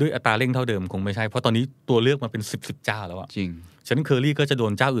มด้วยอัตราเร่งเท่าเดิมคงไม่ใช่เพราะตอนนี้ตัวเลือกมาเป็น10 เจ้าแล้วอะจริงฉะนั้นเคอรี่ก็จะโด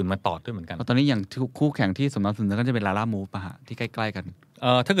นเจ้าอื่นมาตอดด้วยเหมือนกันตอนนี้อย่างคู่แข่งที่สำนักสนุนก็จะเป็นลาล่ามูฟป่ะฮะที่ใกล้ๆกั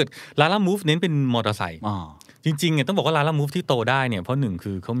นถ้าเกิดลาล่ามูฟเน้นเป็นมอเตอร์ไซค์จริงๆเนี่ยต้องบอกว่าลาล่ามูฟที่โตได้เนี่ยเพราะ1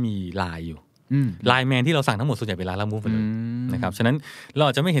คือเขามีไลน์อยู่ไลน์แมนที่เราสั่งทั้งหมดส่วนใหญ่เป็นลาล่ามูฟเลยนะครับฉะนั้นเรา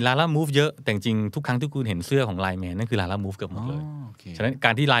อาจจะไม่เห็นลาล่ามูฟเยอะแต่จริงทุกครั้งที่คุณเห็นเสื้อของไลน์แมนนั่นคือลาล่ามูฟเกือบหมดเลยฉะนั้น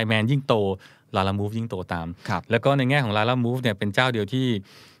การที่ไลน์แมนยิ่งโตลาล่ามูฟยิ่งโตตามแล้วก็ในแง่ของลาล่ามูฟเนี่ยเป็นเจ้าเดียว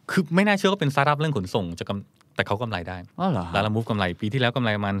ที่คือไม่น่าเชื่อว่าเป็นสตาร์ทอัพเรื่องขนส่งแต่เขากำไรได้ลาล่ามูฟกำไรปีที่แล้วกำ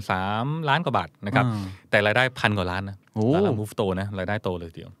ไรประมาณ3 ล้านกว่าบาทนะครับแต่รายได้1,000 กว่าล้านนะลาล่ามูฟโตนะรายได้โตเล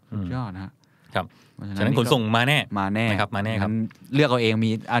ยทีเดียวยอดนะครับฉะนั้นขนส่งมาแน่นะครับมาแน่ครับเลือกเอาเอ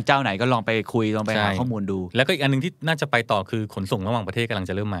งมีเจ้าไหนก็ลองไปคุยลองไปหาข้อมูลดูแล้วก็อีกอันนึงที่น่าจะไปต่อคือขนส่งระหว่างประเทศกำลั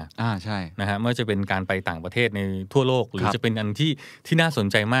งจะเริ่มมาใช่นะฮะไม่ว่าจะเป็นการไปต่างประเทศในทั่วโลกหรือจะเป็นอันที่น่าสน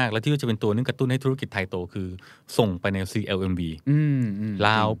ใจมากและที่จะเป็นตัวนึงกระตุ้นให้ธุรกิจไทยโตคือส่งไปใน CLMV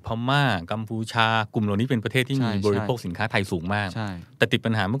ลาวพม่ากัมพูชากลุ่มเหล่านี้เป็นประเทศที่มีบริโภคสินค้าไทยสูงมากแต่ติ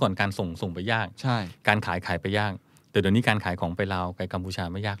ดปัญหาเมื่อก่อนการส่งไปยากการขายไปยากแต่เดี๋ยวนี้การขายของไปลาวไปกัมพูชา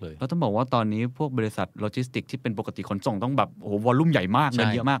ไม่ยากเลยเราต้องบอกว่าตอนนี้พวกบริษัทโลจิสติกที่เป็นปกติขนส่งต้องแบบโอ้โหวอลลุ่มใหญ่มากเงิ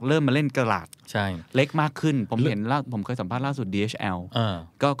นเยอะมากเริ่มมาเล่นตลาดใช่เล็กมากขึ้นผมเห็นผมเคยสัมภาษณ์ล่าสุด DHL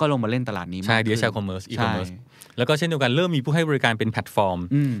ก็ลงมาเล่นตลาดนี้ใช่ DHL Commerce e-commerce แล้วก็เช่นเดียวกันเริ่มมีผู้ให้บริการเป็นแพลตฟอร์ม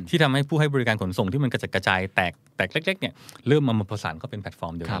ที่ทำให้ผู้ให้บริการขนส่งที่มันกระจัดกระจายแตกเล็กๆเนี่ยเริ่มมาผสานก็เป็นแพลตฟ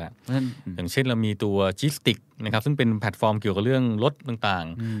อร์มเดียวกันแล้วอย่างเช่นเรามีตัว Gistic นะครับซึ่งเป็นแพลตฟอร์มเกี่ยวกับเรื่องรถต่าง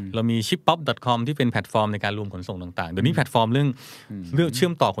ๆเรามี shippop.com ที่เป็นแพลตฟอร์มในการรวมขนส่งต่างๆเดี๋ยวนี้แพลตฟอร์มเรื่องเชื่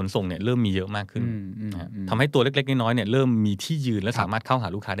อมต่อขนส่งเนี่ยเริ่มมีเยอะมากขึ้นทำให้ตัวเล็กๆน้อยๆเนี่ยเริ่มมีที่ยืนและสามารถเข้าหา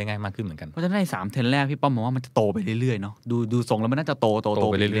ลูกค้าได้ง่ายมากขึ้นเหมือนกันเพราะฉะนั้นใน3 เทรนด์แรกพี่ป้อมมองว่ามันจะโตไปเรื่อยๆเนาะดูทรงแล้วมันน่าจะโ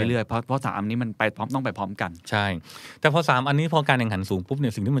ตไปเรื่อยๆเพราะ3นี้มันไปพร้อมต้องไปพร้อมกันใช่แต่พอ3อันนี้พอการแข่งขันสูงปุ๊บเ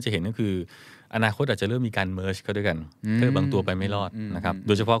นี่ยสิ่งที่มันจะเห็นก็คืออนาคตอาจจะเริ่มมีการเมิร์จเข้าด้วยกันถ้าบางตัวไปไม่รอดนะครับโ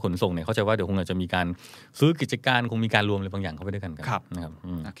ดยเฉพาะขนส่งเนี่ยเขาจะว่าเดี๋ยวคงอาจจะมีการซื้อกิจการคงมีการรวมอะไรบางอย่างเข้าไปด้วยกันครับนะครับ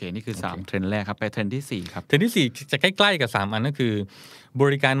โอเคนี่คือ3เทรนด์แรกครับไปเทรนด์ที่4ครับเทรนด์ที่4จะใกล้ๆกับ3อันก็คือ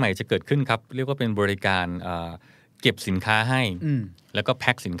บริการใหม่จะเกิดขึ้นครับเรียกว่าเป็นบริการเก็บสินค้าให้แล้วก็แ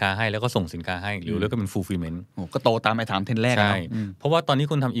พ็คสินค้าให้แล้วก็ส่งสินค้าให้หรือเรียกว่าเป็น fulfillment ก็โตตามไป3เทรนด์แรกใช่เพราะว่าตอนนี้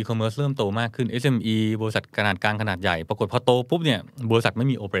คนทำ e-commerce เริ่มโตมากขึ้น SME บริษัทขนาดกลางขนาดใหญ่ปรากฏพอโตปุ๊บเนี่ยบริษัท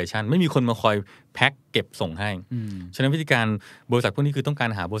ไม่มี operation ไม่มีคนมาคอยแพ็คเก็บส่งให้ฉะนั้นวิธีการบริษัทพวกนี้คือต้องกา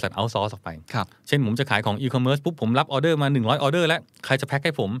รหาบริษัท outsource ออกไปเช่นผมจะขายของ e-commerce ปุ๊บผมรับออเดอร์มา100ออเดอร์แล้วใครจะแพ็ค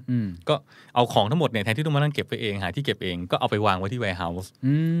ให้ผมก็เอาของทั้งหมดเนี่ยแทนที่ต้องมานั่งเก็บไปเองหาที่เก็บเองก็เอาไปวางไว้ที่ warehouse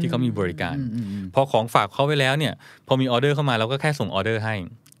ที่เขามีบริการพอของฝากเขาไว้แล้วเนี่ยพอมีออเดอร์เข้ามาเราก็แค่ส่งออเดอร์ให้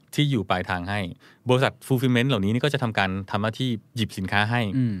ที่อยู่ปลายทางให้บริษัท fulfillment เหล่านี้นี่ก็จะทำหน้าที่หยิบสินค้า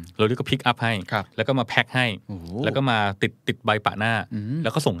ให้เราเรียกก็ pick up ให้แล้วก็มาแพ็คให้แล้วก็มาติดใบปะหน้าแล้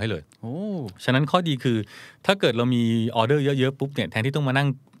วก็ส่งให้เลยฉะนั้นข้อดีคือถ้าเกิดเรามีออเดอร์เยอะๆปุ๊บเนี่ยแทนที่ต้องมานั่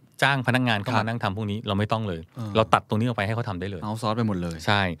งจ้างพนักงานเข้ามานั่งทำพวกนี้เราไม่ต้องเลยเราตัดตรงนี้ออกไปให้เขาทำได้เลยเอาซอสไปหมดเลย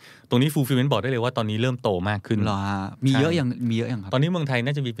ใช่ตรงนี้ fulfillment บอกได้เลยว่าตอนนี้เริ่มโตมากขึ้นมีเยอะอย่างครับตอนนี้เมืองไท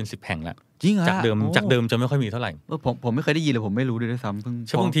ยน่าจะมีเป็น10 แห่งละจริงเหรอจากเดิมจะไม่ค่อยมีเท่าไหร่ผมไม่เคยได้ยินเลยผมไม่รู้ด้วยซ้ำเพิ่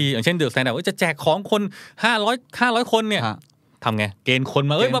งบางทีอย่างเช่นเดอะสแตนดาร์ดว่าจะแจกของคน500คนเนี่ยทำไงเกณฑ์คน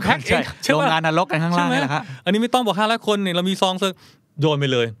มามาแพ็คเองโรงงานนรกกันข้างล่างนี่แหละครับอันนี้ไม่ต้องบอก500คนเนี่ยเรามีซองโยนไป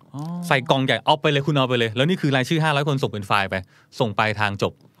เลยใส่กล่องใหญ่เอาไปเลยคุณเอาไปเลยแล้วนี่คือรายชื่อ500คนส่งเป็นไฟล์ไปส่งปลายทางจ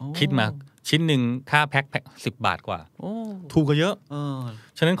บคิดมาชิ้นหนึ่งค่าแพ็ค10 บาทกว่าถูกกว่าเยอะ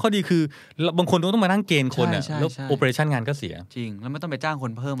ฉะนั้นข้อดีคือบางคนต้องมานั่งเกณฑ์คนอ่ะแล้วโอเปอเรชั่นงานก็เสียจริงแล้วไม่ต้องไปจ้าง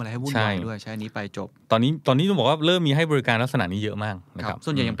คนเพิ่มอะไรให้วุ่นวายด้วยใช้นี้ไปจบตอนนี้ต้องบอกว่าเริ่มมีให้บริการลักษณะนี้เยอะมากนะครั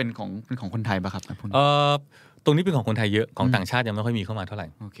บส่วนใหญ่ยังเป็นของคนไทยป่ะครับตรงนี้เป็นของคนไทยเยอะของต่างชาติยังไม่ค่อยมีเข้ามาเท่าไห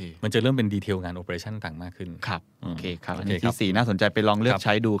ร่มันจะเริ่มเป็นดีเทลงานโอเปอเรชั่นต่างมากขึ้นครับโอเคครับอันที่4น่าสนใจไปลองเลือกใ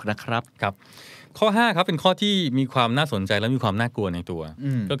ช้ดูนะครับครับข้อ5ครับเป็นข้อที่มีความน่าสนใจและมีความน่ากลัวในตัว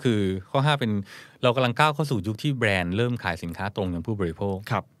ก็คือข้อ5เป็นเรากำลังก้าวเข้าสู่ยุคที่แบรนด์เริ่มขายสินค้าตรงอย่างผู้บริโภค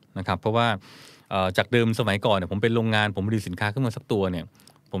นะครับเพราะว่าจากเดิมสมัยก่อนเนี่ยผมเป็นโรงงานผมผลิตสินค้าขึ้นมาสักตัวเนี่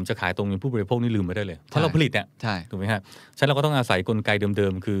ยผมจะขายตรงอย่างผู้บริโภคนี่ลืมไปได้เลยเพราะเราผลิตเนี่ยถูกไหมครับฉะนั้นเราก็ต้องอาศัยกลไก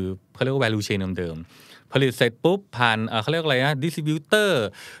เดิมๆคือเขาเรียกว่า value chain เดิมผลิตเสร็จปุ๊บผ่านเขาเรียกอะไรนะดิสติบิวเตอร์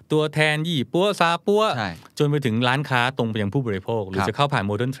ตัวแทนยี่ปัวซาปัวจนไปถึงร้านค้าตรงไปยังผู้บริโภคหรือจะเข้าผ่าน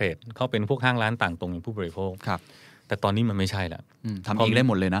โมเดิร์นเทรดเข้าเป็นพวกห้างร้านต่างตรงยังผู้บริโภคแต่ตอนนี้มันไม่ใช่ละทำเองได้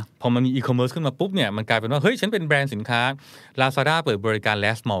หมดเลยนะพอมันมีอีคอมเมิร์ซขึ้นมาปุ๊บเนี่ยมันกลายเป็นว่าเฮ้ยฉันเป็นแบรนด์สินค้า Lazada เปิดบริการ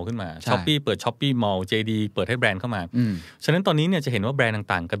Last Mall ขึ้นมา Shopee เปิด Shopee Mall JD เปิดให้แบรนด์เข้ามาฉะนั้นตอนนี้เนี่ยจะเห็นว่าแบร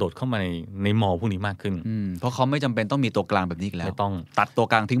นด์ต่างๆกระโดดเข้ามาในมอลล์พวกนี้มากขึ้นเพราะเขาไม่จำเป็นต้องมีตัวกลางแบบนี้อีกแล้วไม่ต้องตัดตัว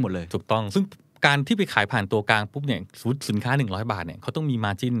กลางทิ้งหมดเลยถูกต้องซึ่งการที่ไปขายผ่านตัวกลางปุ๊บเนี่ยสินค้า100 บาทเนี่ยเขาต้องมีม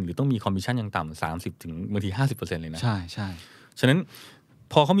าร์จิ้นหรือต้องมีคอมมิชชั่นอย่างต่ำ30ถึงบางที 50% เลยนะใช่ใช่ฉะนั้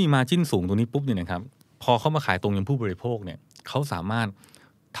นพอเขามีมาร์จิ้นสูงตรงนี้ปุ๊บเนี่ยนะครับพอเขามาขายตรงยังผู้บริโภคเนี่ยเขาสามาร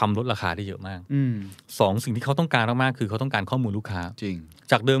ถทำลดราคาได้เยอะมาก2สิ่งที่เขาต้องการมากๆคือเขาต้องการข้อมูลลูกค้าจริง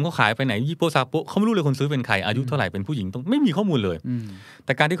จากเดิมเขาขายไปไหนยี่ปัวซาปุเขาไม่รู้เลยคนซื้อเป็นใครอายุเท่าไหร่เป็นผู้หญิงต้องไม่มีข้อมูลเลย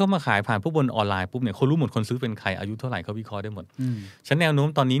แต่การที่เขามาขายผ่านพวกบนออนไลน์ปุ๊บเนี่ยเขารู้หมดคนซื้อเป็นใครอายุเท่าไหร่เขาวิเคราะห์ได้หมดฉะนั้นแนวโน้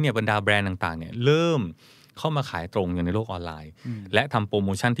มตอนนี้เนี่ยบรรดาแบรนด์ต่างๆเนี่ยเริ่มเข้ามาขายตรงอย่างในโลกออนไลน์และทำโปรโ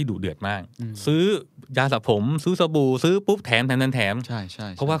มชั่นที่ดุเดือดมากซื้อยาสระผมซื้อสบู่ซื้อปุ๊บแถมใช่ใ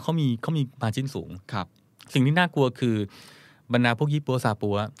ช่เพราะว่าเขามีมาร์จิ้นสูงครับสิ่งที่น่ากลัวคือบรรดาพวกยี่ปัวซ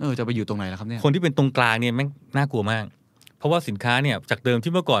าปัวจะไปอยู่ตรงไหนล่ะครับเนี่ยคนที่เป็นตรงกลางเนี่ยแม่งน่ากลัวมากเพราะว่าสินค้าเนี่ยจากเดิ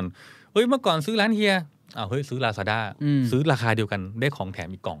มที่เมื่อก่อนซื้อร้านเฮียซื้อ Lazada ซื้อราคาเดียวกันได้ของแถ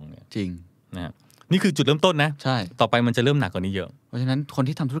มอีกกล่องเนี่ยจริงนะนี่คือจุดเริ่มต้นนะใช่ต่อไปมันจะเริ่มหนักกว่านี้เยอะเพราะฉะนั้นค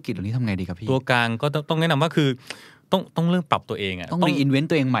นที่ทำธุรกิจเหล่านี้ทำไงดีครับพี่ตัวกลางก็ต้องแนะนำว่าคือต้องเริ่มปรับตัวเองต้องรีอินเวนต์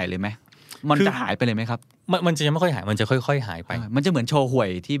ตัวเองใหม่เลยไหมมันจะหายไปเลยไหมครับมันจะยังไม่ค่อยหายมันจะค่อยๆหายไปมันจะเหมือนโชว์หว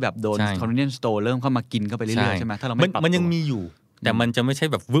ยที่แบบโดน convenience store เริ่มเข้ามากินเข้าไปเรื่อยๆใช่ไหมถ้าเราไม่ปรับมันยังมีอยู่แต่มันจะไม่ใช่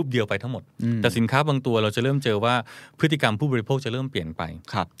แบบวืบเดียวไปทั้งหมดแต่สินค้าบางตัวเราจะเริ่มเจอว่าพฤติกรรมผู้บริโภคจะเริ่มเปลี่ยนไป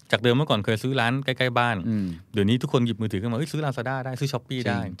จากเดิมเมื่อก่อนเคยซื้อร้านใกล้ๆบ้านเดี๋ยวนี้ทุกคนหยิบมือถือขึ้นมาซื้อ Lazada ได้ซื้อ Shopee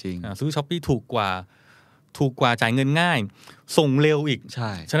ได้ซื้อ Shopee ถูกกว่าจ่ายเงินง่ายส่งเร็วอีกใ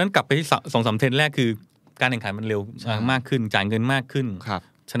ช่ฉะนั้นกลับไปที่ 2-3 เทรนด์แรกคือการแข่งขันมันเร็วมากขึ้นจ่ายเงินมากขึ้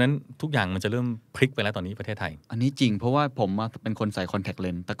นฉะนั้นทุกอย่างมันจะเริ่มพลิกไปแล้วตอนนี้ประเทศไทยอันนี้จริงเพราะว่าผมเป็นคนใส่คอนแทคเ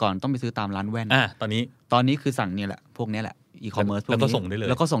ลนส์แต่ก่อนต้องไปซื้อตามร้านแว่นตอนนี้คือสั่งเนี่ยแหละพวกนี้แหละอีคอมเมิร์ซแล้วก็ส่ง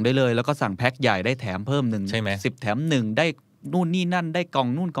ได้เลยแล้วก็สั่งแพ็คใหญ่ได้แถมเพิ่ม1ใช่ไหม10 แถม 1ได้นู่นนี่นั่นได้กล่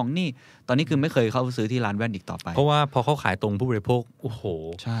องนู่นกล่องนี่ตอนนี้คือไม่เคยเข้าซื้อที่ร้านแว่นอีกต่อไปเพราะว่าพอเขาขายตรงผู้บริโภคโอ้โ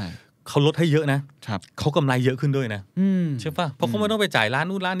หใช่เขาลดให้เยอะนะครับเขากำไรเยอะขึ้นด้วยนะใช่ป่ะเพราะเขาไม่ต้องไปจ่ายร้าน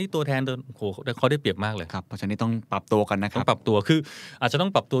นู้นร้านนี้ตัวแทนโอ้โหเขาได้เปรียบมากเลยครับเพราะฉะนั้นต้องปรับตัวกันนะครับต้องปรับตัวคืออาจจะต้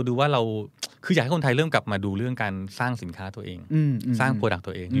องปรับตัวดูว่าเราคืออยากให้คนไทยเริ่มกลับมาดูเรื่องการสร้างสินค้าตัวเองสร้างโปรดักต์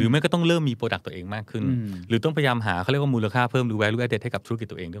ตัวเองหรือไม่ก็ต้องเริ่มมีโปรดักต์ตัวเองมากขึ้นหรือต้องพยายามหาเขาเรียกว่ามูลค่าเพิ่มหรือ value added ให้กับธุรกิจ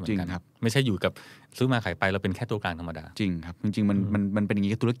ตัวเองด้วยเหมือนกันไม่ใช่อยู่กับซื้อมาขายไปเราเป็นแค่ตัวกลางธรรมดาจริงครับจริงๆมันเป็นอย่า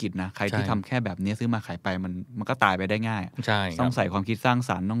งนี้กับธุรกิจนะใครที่ทำแค่แบบนี้ซื้อมาขายไปมันก็ตายไปได้ง่ายต้องใส่ความคิดสร้า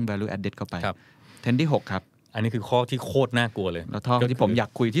งสรรค์ต้อง value added เข้าไปเทรนด์ที่6ครับอันนี้คือข้อที่โคตรน่ากลัวเลยแล้วที่ผมอย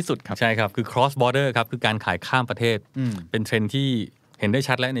ากคุยที่สุดครับใช่ครับคือ cross border ครับคือการขายข้ามประเทศเป็นเทรนด์ที่เห็น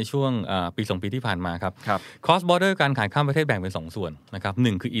ได้ชัดแล้วในช่วงปี2 ปีที่ผ่านมาครับ cross border การขายข้ามประเทศแบ่งเป็น2ส่วนนะครับ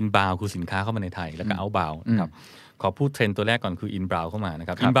1คือ inbound คือสินค้าเข้ามาในไทยแล้วก็ outbound นะครับขอพูดเทรนด์ตัวแรกก่อนคือ inbound เข้ามานะ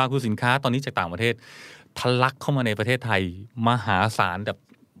ครับ inbound คือสินค้าตอนนี้จากต่างประเทศทะลักเข้ามาในประเทศไทยมหาศาลแบ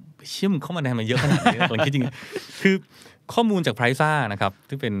บเชื่อมเข้ามาในมันเยอะขนาดนี้ตอนคิดจริงคือข้อมูลจาก Pricer นะครับ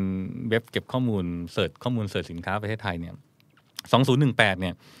ที่เป็นเว็บเก็บข้อมูลเสิร์ชสินค้าประเทศไทยเนี่ย2018เนี่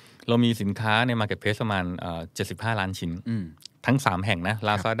ย เรามีสินค้าใน Marketplace ประมาณ75 ล้านชิ้นทั้ง3แห่งนะ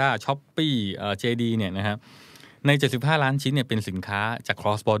Lazada Shopee JD เนี่ยนะครับใน75 ล้านชิ้นเนี่ยเป็นสินค้าจาก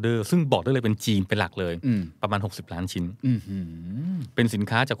cross border ซึ่งบอกได้เลยเป็นจีนเป็นหลักเลยประมาณ60 ล้านชิ้นเป็นสิน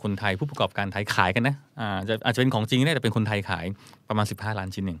ค้าจากคนไทยผู้ประกอบการไทยขายกันนะอาจจะเป็นของจริงได้แต่เป็นคนไทยขายประมาณ15 ล้าน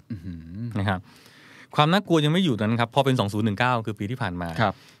ชิ้นเองนะครับความน่ากลัวยังไม่อยู่นั้นครับพอเป็น2019คือปีที่ผ่านมา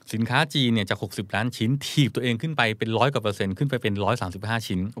สินค้าจีนเนี่ยจาก60 ล้านชิ้นถีบตัวเองขึ้นไปเป็น100 กว่าเปอร์เซ็นต์ขึ้นไปเป็น135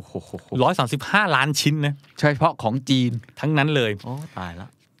 ชิ้นโอ้โห135 ล้านชิ้นนะเฉพาะของจีนทั้งนั้นเลยโอ้ตาย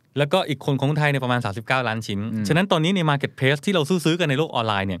แล้วก็อีกคนของไทยในประมาณ39 ล้านชิ้นฉะนั้นตอนนี้ใน Marketplace ที่เราซื้อกันในโลกออน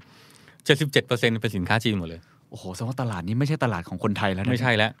ไลน์เนี่ย 77% เป็นสินค้าจีนหมดเลยโอ้โหแสดงว่าตลาดนี้ไม่ใช่ตลาดของคนไทยแล้วนะไม่ใ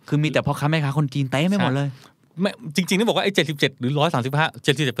ช่แล้วคือมีแต่พ่อค้าแม่ค้าคนจีนเต็มไปหมดเลยจริงๆต้องบอกว่าไอ้77หรือ135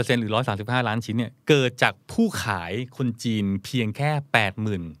 77% หรือ135 ล้านชิ้นเนี่ยเกิดจากผู้ขายคนจีนเพียงแค่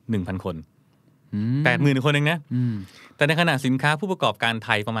 81,000 คน80,000 คนเองนะแต่ในขณะสินค้าผู้ประกอบการไท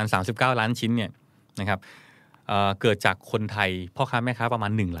ยประมาณ39 ล้านชิ้นเนี่ยนะครับเกิดจากคนไทยพ่อค้าแม่ค้าประมา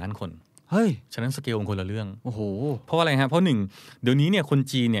ณ1 ล้านคนเฮ้ยฉะนั้นสเกลของคนละเรื่องโอ้โหเพราะอะไรครับเพราะ1เดี๋ยวนี้เนี่ยคน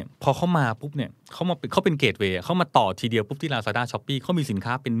จีนเนี่ยพอเข้ามาปุ๊บเนี่ยเขาเป็นเกตเวย์เขามาต่อทีเดียวปุ๊บที่ Lazada Shopee เขามีสินค้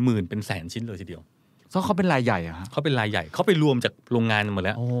าเป็นหมื่นเป็นแสนชิ้นเลยทีเดียวเพราะเขาเป็นรายใหญ่อะฮะเขาเป็นรายใหญ่เขาไปรวมจากโรงงานหมดแ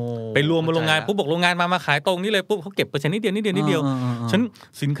ล้วไปรวมมาโรงงานปุ๊บบอกโรงงานมาขายตรงนี้เลยปุ๊บเขาเก็บเปอร์เซ็นต์นิดเดียวฉะนั้น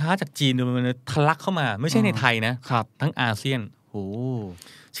สินค้าจากจีนมันทะลักเข้ามาไม่ใช่ในไทยนะทั้งอาเซียนโอ้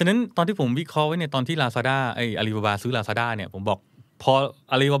ฉะนั้นตอนที่ผมวิเคราะห์ไว้เนี่ยตอนที่ Lazada อาลีบาบาซื้อ Lazada เนี่ยผมบอกพอ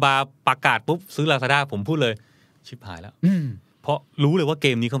อาลีบาบาประกาศปุ๊บซื้อ Lazada ผมพูดเลยชิบหายแล้วเพราะรู้เลยว่าเก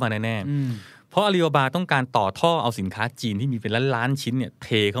มนี้เข้ามาแน่ๆเพราะอาลีบาบาต้องการต่อท่อเอาสินค้าจีนที่มีเป็นล้านชิ้นเนี่ยเท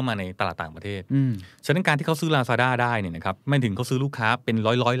เข้ามาในตลาดต่างประเทศฉะนั้นการที่เขาซื้อ Lazada ได้เนี่ยนะครับไม่ถึงเขาซื้อลูกค้าเป็น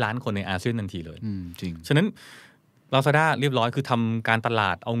ร้อยล้านคนในอาเซียนทันทีเลยจริงฉะนั้น Lazada เรียบร้อยคือทำการตล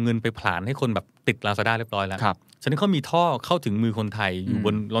าดเอาเงินไปผลาญให้คนแบบติด Lazada เรียบร้อยแล้วฉะนั้นเขามีท่อเข้าถึงมือคนไทยอยู่บ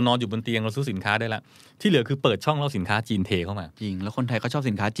นเรานอนอยู่บนเตียงเราซื้อสินค้าได้แล้วที่เหลือคือเปิดช่องเล่าสินค้าจีนเทเข้ามาจริงแล้วคนไทยก็ชอบ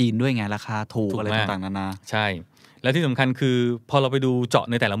สินค้าจีนด้วยไงราคาถูกอะไรต่างๆนานาใช่และที่สำคัญคือพอเราไปดูเจาะ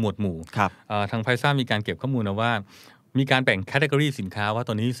ในแต่ละหมวดหมู่ทางไพซ่ามีการเก็บข้อมูลนะว่ามีการแบ่งแคตตากรีสินค้าว่าต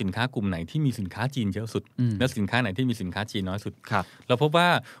อนนี้สินค้ากลุ่มไหนที่มีสินค้าจีนเยอะสุดและสินค้าไหนที่มีสินค้าจีนน้อยสุดเราพบว่า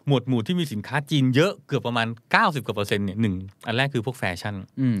หมวดหมู่ที่มีสินค้าจีนเยอะเกือบประมาณ 90% เนี่ยอันแรกคือพวกแฟชั่น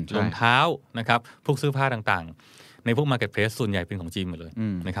รองเท้านะครับพวกเสื้อผ้าต่างๆในพวก Marketplace ส่วนใหญ่เป็นของจีนหมดเลย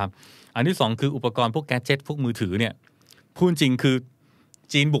นะครับอันที่2คืออุปกรณ์พวกแกดเจ็ตพวกมือถือเนี่ยพูดจริงคือ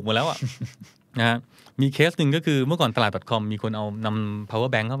จีนบุกมาแล้วอ่ะนะมีเคสหนึ่งก็คือเมื่อก่อนตลาด .com มีคนเอานำ power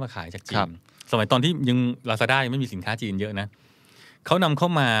bank เข้ามาขายจากจีนสมัยตอนที่ยัง Lazada ยังไม่มีสินค้าจีนเยอะนะเขานำเข้า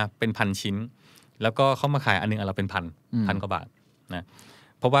มาเป็น1,000 ชิ้นแล้วก็เขามาขายอันนึงอันละเป็นพันกว่าบาทนะ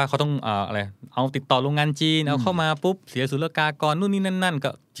เพราะว่าเขาต้องเอาติดต่อโรงงานจีนเอาเข้ามาปุ๊บเสียศุลกากรนู่นนี่นั่นก็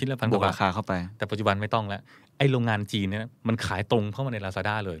ชิ้นละ1,000 กว่าบาทราคาเข้าไปแต่ปัจจุบันไม่ต้องแล้วไอ้โรงงานจีนเนี่ยมันขายตรงเข้ามาใน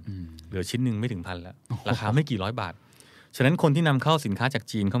Lazada เลยเหลือชิ้นนึงไม่ถึง1,000แล้วราคาไม่กี่ร้อยบาทฉะนั้นคนที่นำเข้าสินค้าจาก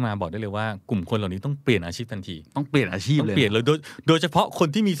จีนเข้ามาบอกได้เลยว่ากลุ่มคนเหล่านี้ต้องเปลี่ยนอาชีพทันทีต้องเปลี่ยนอาชีพเลยเปลี่ยนเลยโดยเฉพาะคน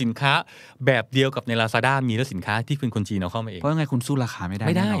ที่มีสินค้าแบบเดียวกับใน Lazada มีแล้วสินค้าที่เป็นคนจีนเอาเข้ามาเองเพราะไงคุณสู้ราคาไม่ได้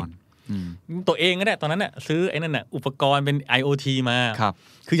แน่นอนตัวเองก็ได้ตอนนั้นน่ะซื้อไอ้นั่นน่ะอุปกรณ์เป็น IoT มา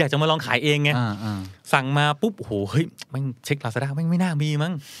คืออยากจะมาลองขายเองไงสั่งมาปุ๊บโอ้โหเฮ้ยมันเช็ค Lazada ไม่น่ามีมั้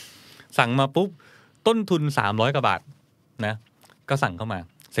งสั่งมาปุ๊บต้นทุน300 กว่าบาทนะก็สั่งเข้ามา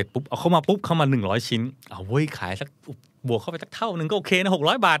เสร็จปุ๊บเอาเข้ามาปุ๊บเข้ามา100 ชิ้นเอาเว้ยขายสักบวกเข้าไปสักเท่านึงก็โอเคนะ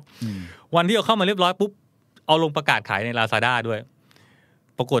600 บาทวันที่เอาเข้ามาเรียบร้อยปุ๊บเอาลงประกาศขายใน Lazada ด้วย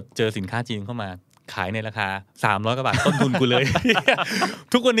ปรากฏเจอสินค้าจีนเข้ามาขายในราคา300 กว่าบาทต้นทุนกูเลย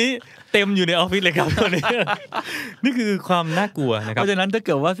ทุกวันนี้เต็มอยู่ในออฟฟิศเลยครับตอนนี้ นี่คือความน่ากลัวนะครับเพราะฉะนั้นถ้าเ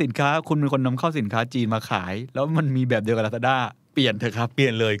กิดว่าสินค้าคุณเป็นคนนำเข้าสินค้าจีนมาขายแล้วมันมีแบบเดียวกับ Lazada เปลี่ยนเถอะครับเปลี่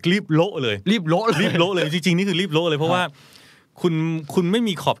ยนเลยรีบโละเลยจริงๆนี่คือรีบโละเลยเพราะว่าคุณไม่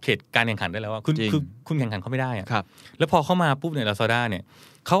มีขอบเขตการแข่งขันได้แล้วว่าคุณแข่งขันเขาไม่ได้อะแล้วพอเข้ามาปุ๊บใน Lazada เนี่ย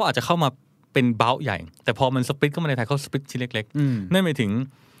เขาอาจจะเข้ามาเป็นเบ้าใหญ่แต่พอมันสปริตเข้ามาในไทยเขาสปริตชิ้นเล็กๆนั่นหมายถึง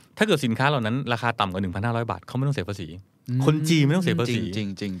ถ้าเกิดสินค้าเหล่านั้นราคาต่ำกว่า 1,500 บาทเขาไม่ต้องเสียภาษีคนจีนไม่ต้องเสียภาษีจ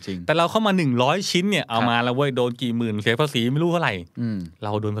ริงแต่เราเข้ามา100 ชิ้นเนี่ยเอามาแล้วเว้ยโดนกี่หมื่นเสียภาษีไม่รู้เท่าไหร่เร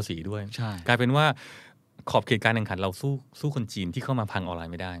าโดนภาษีด้วยกลายเป็นว่าขอบเขตการแข่งขันเราสู้คนจีนที่เข้ามาพังออนไล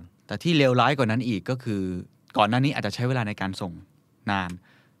น์ไม่ได้แต่ที่เลวร้ายกว่านั้นอีกก็คือก่อนหน้านี้อาจจะใช้เวลาในการส่งนาน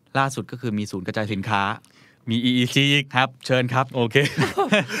ล่าสุดก็คือมีศูนย์กระจายสินค้ามี EEC อีกครับเชิญครับโอเค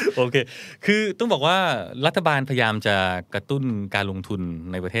โอเคคือต้องบอกว่ารัฐบาลพยายามจะกระตุ้นการลงทุน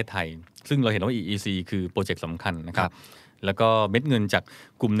ในประเทศไทยซึ่งเราเห็นว่า EEC คือโปรเจกต์สำคัญนะครับแล้วก็เม็ดเงินจาก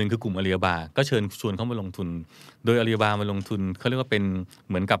กลุ่มหนึ่งคือกลุ่มอาลีบาบาก็เชิญชวนเข้ามาลงทุนโดยอาลีบาบามาลงทุนเขาเรียกว่าเป็น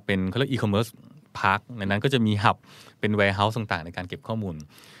เหมือนกับเป็นเขาเรียก e-commerce park ในนั้นก็จะมีหับเป็น warehouse ต่างๆในการเก็บข้อมูล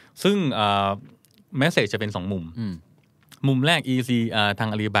ซึ่งแมสเสจจะเป็น2 มุม มุมแรก EC ทาง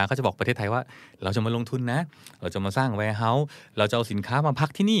อาลีบาบาก็จะบอกประเทศไทยว่าเราจะมาลงทุนนะเราจะมาสร้างแวร์เฮาส์เราจะเอาสินค้ามาพัก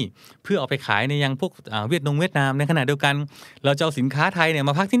ที่นี่เพื่อเอาไปขายในยังพวกเวียดนามในขณะเดียวกันเราจะเอาสินค้าไทยเนี่ย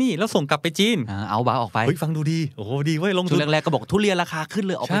มาพักที่นี่แล้วส่งกลับไปจีนเอาบาออกไปเฮ้ยฟังดูดีโอ้โหดีเว้ยลงทุนแรกๆก็บอกทุเรียนราคาขึ้นเ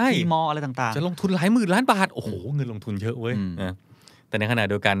ลยเอาไปที่มออะไรต่างๆจะลงทุนหลายหมื่นล้านบาทโอ้โหเงินลงทุนเยอะเว้ยแต่ในขณะ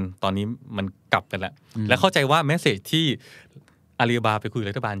เดียวกันตอนนี้มันกลับกันแล้วและเข้าใจว่าแมสเสจที่อาลีบาบาไปคุยกับ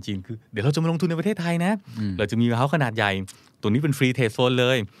รัฐบาลจีนคือเดี๋ยวเราจะมาลงทุนในประเทศไทยนะเราจะมีเฮาส์ขนาดใหญ่ตัวนี้เป็นฟรีเทรดโซนเล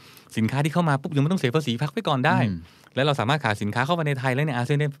ยสินค้าที่เข้ามาปุ๊บยังไม่ต้องเสียภาษีพักไว้ก่อนได้และเราสามารถขายสินค้าเข้ามาในไทยและในอาเ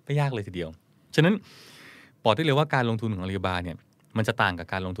ซียนได้ไม่ยากเลยทีเดียวฉะนั้นบอกได้เลยว่าการลงทุนของอาลีบาบาเนี่ยมันจะต่างกับ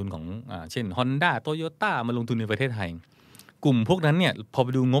การลงทุนของเช่น Honda Toyota มาลงทุนในประเทศไทยกลุ่มพวกนั้นเนี่ยพอไป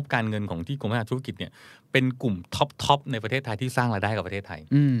ดูงบการเงินของที่กรมพัฒนาธุรกิจเนี่ยเป็นกลุ่มท็อปในประเทศไทยที่สร้างรายได้กับประเทศไทย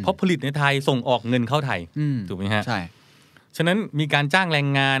เพราะผลิตในไทยส่งออกเงินเข้าไทยถูกไหมฮะใช่ฉะนั้นมีการจ้างแรง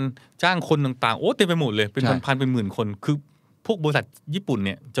งานจ้างคนต่างๆโอ้เต็มไปหมดเลยเป็นพันๆเป็นหมื่นคนคือพวกบริษัทญี่ปุ่นเ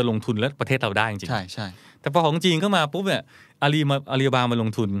นี่ยจะลงทุนแล้วประเทศเราได้จริงใช่แต่พอของจีนเข้ามาปุ๊บเนี่ยอาลีบาบามาลง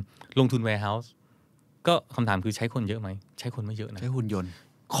ทุนแวร์เฮาส์ก็คำถามคือใช้คนเยอะไหมใช้คนไม่เยอะนะใช้หุ่นยนต์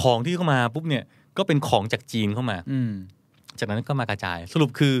ของที่เข้ามาปุ๊บเนี่ยก็เป็นของจากจีนเข้ามาจากนั้นก็มากระจายสรุป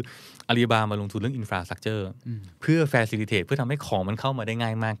คืออาลีบาบามาลงทุนเรื่องอินฟราสตรัคเจอร์เพื่อแฟซิลิเทตเพื่อทำให้ของมันเข้ามาได้ง่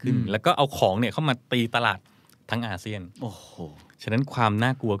ายมากขึ้นแล้วก็เอาของเนี่ยเข้ามาตีตลาดทั้งอาเซียนโอ้โหฉะนั้นความน่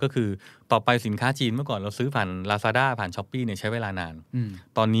ากลัวก็คือต่อไปสินค้าจีนเมื่อก่อนเราซื้อผ่าน Lazada ผ่าน Shopee เนี่ยใช้เวลานาน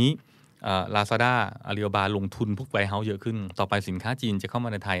ตอนนี้Lazada อาลีบาบาลงทุนพวกไวร์เฮาส์เยอะขึ้นต่อไปสินค้าจีนจะเข้ามา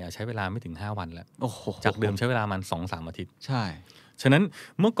ในไทยใช้เวลาไม่ถึง5วันแล้วจากเดิมใช้เวลามัน 2-3 อาทิตย์ใช่ฉะนั้น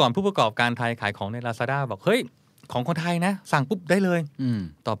เมื่อก่อนผู้ประกอบการไทยขายของใน Lazada บอกเฮ้ยของคนไทยนะสั่งปุ๊บได้เลย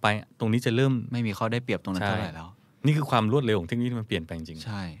ต่อไปตรงนี้จะเริ่มไม่มีข้อได้เปรียบตรงนั้นเท่าไหร่แล้วนี่คือความรวดเร็วของเทคโนโลยีที่มันเปลี่ยนไปจริงใ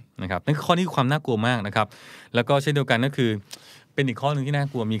ช่นะครับนั่นคือข้อนี้คือความน่ากลัวมากนะครับแล้วก็เช่นเดียวกันก็คือเป็นอีกข้อนึงที่น่า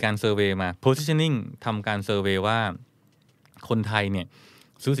กลัวมีการเซอร์เวย์มา positioning ทำการเซอร์เวย์ว่าคนไทยเนี่ย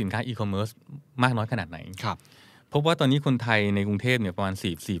ซื้อสินค้าอีคอมเมิร์ซมากน้อยขนาดไหนครับพบว่าตอนนี้คนไทยในกรุงเทพเนี่ยประมาณ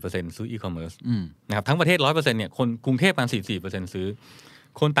 44% ซื้ออีคอมเมิร์ซนะครับทั้งประเทศ 100% เนี่ยคนกรุงเทพประมาณ 44% ซื้อ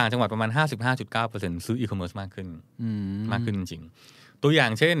คนต่างจังหวัดประมาณ 55.9% ซื้ออีคอมเมิร์ซมากขึ้นจริงๆตัวอย่า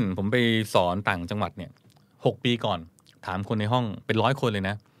งเช่นผมไปสอนต่างจังหวัดเนี่ย6 ปีก่อนถามคนในห้องเป็น100 คนเลย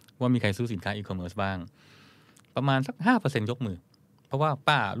นะว่ามีใครซื้อสินค้าอีคอมเมิร์ซบ้างประมาณสัก 5% ยกมือเพราะว่า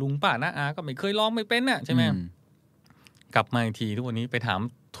ป้าลุงป้าน้าอาก็ไม่เคยลองไม่เป็นน่ะใช่ไหมกลับมาอีกทีทุกวันนี้ไปถาม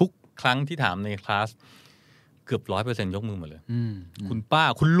ทุกครั้งที่ถามในคลาสเกือบ 100% ยกมือหมดเลยคุณป้า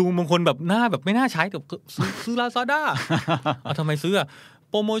คุณลุงบางคนแบบหน้าแบบไม่น่าใช้แต่ซื้อ Lazada ทำไมซื้อ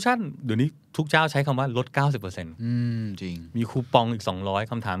โปรโมชั่นเดี๋ยวนี้ทุกเจ้าใช้คำว่าลด 90% จริงมีคูปองอีก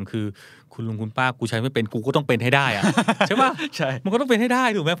200คำถามคือคุณลุงคุณป้ากูใช้ไม่เป็นกูก็ต้องเป็นให้ได้อะ ใช่ป่ะใช่มันก็ต้องเป็นให้ได้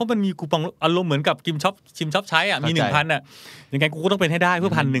ถูกไหมเพราะมันมีคูปองอารมณ์เหมือนกับชิมช็อปใช้อ่ะมี 1,000 อ่ะยังไงกูก็ต้องเป็นให้ได้เพื่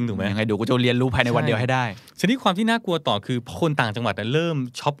อ1,000ถูกไหมยังไงดูกูจะเรียนรู้ภายในวันเดียวให้ได้ทีนี้ความที่น่ากลัวต่อคือคนต่างจังหวัดเริ่ม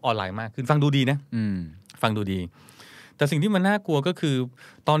ช็อปออนไลน์มากขึ้นฟังดูดีนะฟังดูดีแต่สิ่งที่มันน่ากลัวก็คือ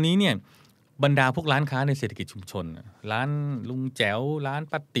ตอนนี้เนี่ยบรรดาพวกร้านค้าในเศรษฐกิจชุมชนร้านลุงแจ๋วร้าน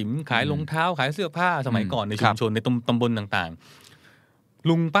ป้าติ๋มขายรองเท้าขายเสื้อผ้าสมัยก่อนในชุมชนในตำบลต่างๆ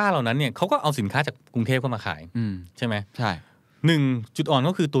ลุงป้าเหล่านั้นเนี่ยเขาก็เอาสินค้าจากกรุงเทพเข้ามาขายใช่ไหมใช่1จุดอ่อน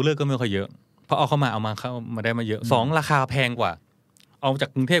ก็คือตัวเลือกก็ไม่ค่อยเยอะเพราะเอามาได้มาเยอะ2ราคาแพงกว่าเอาจาก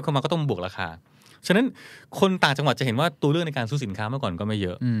กรุงเทพเข้ามาก็ต้องบวกราคาฉะนั้นคนต่างจังหวัดจะเห็นว่าตัวเลือกในการซื้อสินค้าเมื่อก่อนก็ไม่เย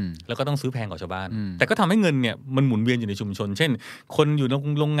อะแล้วก็ต้องซื้อแพงกว่าชาวบ้านแต่ก็ทำให้เงินเนี่ยมันหมุนเวียนอยู่ในชุมชนเช่นคนอยู่ใน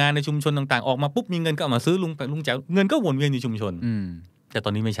โรงงานในชุมชนต่างๆออกมาปุ๊บมีเงินก็เอามาซื้อลุงแจ๋วเงินก็วนเวียนอยู่ชุมชนแต่ตอ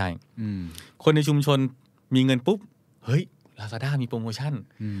นนี้ไม่ใช่คนในชุมชนมีเงินปุ๊บเฮ้ย Lazada มีโปรโมชั่น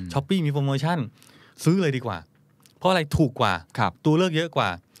Shopee มีโปรโมชั่นซื้อเลยดีกว่าเพราะอะไรถูกกว่าตัวเลือกเยอะกว่า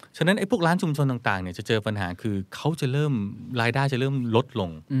ฉะนั้นไอ้พวกร้านชุมชนต่างๆเนี่ยจะเจอปัญหาคือเขาจะเริ่มรายได้จะเริ่มลดลง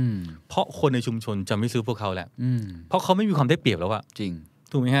เพราะคนในชุมชนจะไม่ซื้อพวกเขาแล้วเพราะเขาไม่มีความได้เปรียบแล้วอะจริง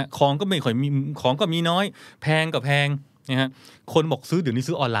ถูกไหมฮะของก็ไม่ค่อยมีของก็มีน้อยแพงกับแพงนะฮะคนบอกซื้อเดี๋ยวนี้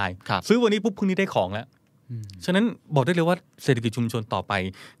ซื้อออนไลน์ซื้อวันนี้ปุ๊บพรุ่งนี้ได้ของแล้วฉะนั้นบอกได้เลยว่าเศรษฐกิจชุมชนต่อไป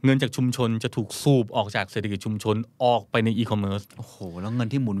เงินจากชุมชนจะถูกสูบออกจากเศรษฐกิจชุมชนออกไปในอีคอมเมิร์ซโอ้โหแล้วเงิน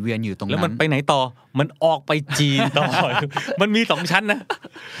ที่หมุนเวียนอยู่ตรงนั้นแล้วมันไปไหนต่อมันออกไปจีนต่อ มันมี2ชั้นนะ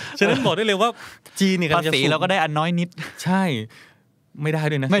ฉะนั้นบอกได้เลยว่าจีนเนี่ยภาษีเราก็ได้อันน้อยนิดใช่ไม่ได้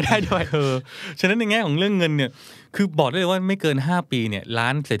ด้วยนะไม่ได้ด้วยฉะนั้นในแง่ของเรื่องเงินเนี่ยคือบอกได้เลยว่าไม่เกิน5 ปีเนี่ยร้า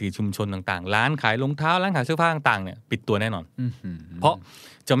นเศรษฐกิจชุมชนต่างๆร้านขายรองเท้าร้านขายเสื้อผ้าต่างๆเนี่ยปิดตัวแน่นอนเพราะ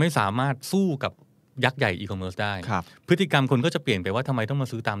จะไม่สามารถสู้กับยักษ์ใหญ่อีคอมเมิร์ซได้พฤติกรรมคนก็จะเปลี่ยนไปว่าทำไมต้องมา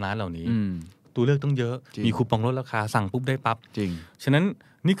ซื้อตามร้านเหล่านี้ ตัวเลือกต้องเยอะมีคูปองลดราคาสั่งปุ๊บได้ปั๊บจริงฉะนั้น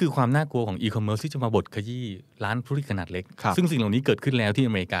นี่คือความน่ากลัวของอีคอมเมิร์ซที่จะมาบดขยี้ร้านธุรกิจขนาดเล็กซึ่งสิ่งเหล่านี้เกิดขึ้นแล้วที่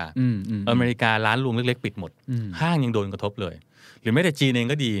อเมริการ้านรวงเล็กๆปิดหมดห้างยังโดนกระทบเลยหรือแม้แต่จีนเอง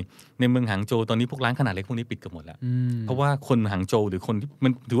ก็ดีในเมืองหางโจวตอนนี้พวกร้านขนาดเล็กพวกนี้ปิดกันหมดแล้วเพราะว่าคนหางโจวหรือคนที่มั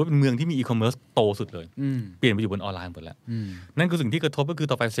นถือว่าเป็นเมืองที่มีอีคอมเมิร์ซโตสุดเลยเปลี่ยนไปอยู่บนออนไลน์หมดแล้วนั่นคือสิ่งที่กระทบก็คือ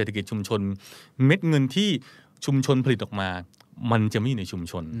ต่อไปเศรษฐกิจชุมชนเม็ดเงินที่ชุมชนผลิตออกมามันจะไม่อยู่ในชุม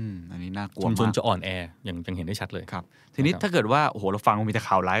ชนอันนี้น่ากลัวมากชุมชนจะอ่อนแออย่างเห็นได้ชัดเลยครับทีนี้ถ้าเกิดว่าโอ้โหเราฟังมีแต่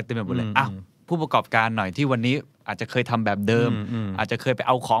ข่าวร้ายเต็มไปหมดเลยอ้าวผู้ประกอบการหน่อยที่วันนี้อาจจะเคยทำแบบเดิมอาจจะเคยไปเ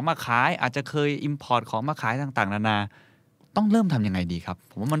อาของมาขายอาจจะเคยอิมพอร์ตของมาขายต่างๆนานาต้องเริ่มทำยังไงดีครับ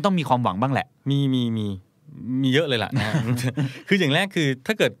ผมว่ามันต้องมีความหวังบ้างแหละมีเยอะเลยล่ะนะ คืออย่างแรกคือ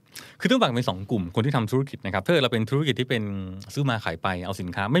ถ้าเกิดคือต้องแบ่งเป็น2กลุ่มคนที่ทำธุรกิจนะครับถ้าเกิดเราเป็นธุรกิจที่เป็นซื้อมาขายไปเอาสิน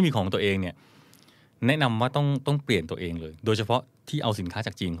ค้าไม่มีของตัวเองเนี่ยแนะนำว่าต้องเปลี่ยนตัวเองเลยโดยเฉพาะที่เอาสินค้าจ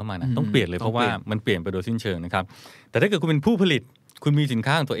ากจีนเข้ามานะต้องเปลี่ยนเลยเพราะว่ามันเปลี่ยนไปโดยสิ้นเชิงนะครับแต่ถ้าเกิดคุณเป็นผู้ผลิตคุณมีสิน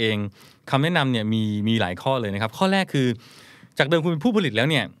ค้าของตัวเองคำแนะนำเนี่ยมีหลายข้อเลยนะครับข้อแรกคือจากเดิมคุณเป็นผู้ผลิตแล้ว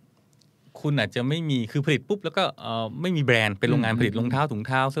เนี่ยคุณอาจจะไม่มีคือผลิตปุ๊บแล้วก็ไม่มีแบรนด์เป็นโรงงานผลิตรองเท้าถุงเ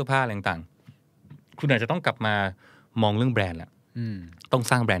ท้าเสื้อผ้าอะไรต่างๆคุณอาจจะต้องกลับมามองเรื่องแบรนด์แหละต้อง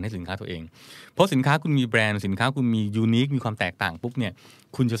สร้างแบรนด์ให้สินค้าตัวเองเพราะสินค้าคุณมีแบรนด์สินค้าคุณมียูนิคมีความแตกต่างปุ๊บเนี่ย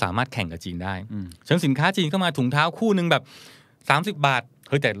คุณจะสามารถแข่งกับจีนได้ฉะนั้นสินค้าจีนเข้ามาถุงเท้าคู่นึงแบบ30 บาท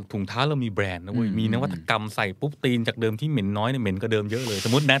เฮ้ยแต่ถุงเท้าเรามีแบรนด์นะเว้ยมีนวัตกรรมใส่ปุ๊บตีนจากเดิมที่เหม็นน้อยเนี่ยเหม็นกว่าเดิมเยอะเลยส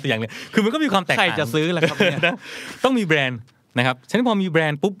มมตินะตัวอย่างเลยคือมันก็มีความแตกต่างใครจะซื้อล่ะครับเนี่ยต้องมีแบรนด์นะครับฉะนั้นพอมีแบร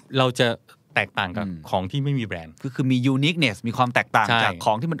นด์ปุ๊บเราจะแตกต่างกับของที่ไม่มีแบรนด์คือมี uniqueness มีความแตกต่างจากข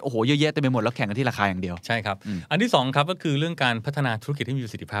องที่มันโอ้โหเยอะแยะเต็มไปหมดแล้วแข่งกันที่ราคาอย่างเดียวใช่ครับอันที่2ครับก็คือเรื่องการพัฒนาธุรกิจให้มีปร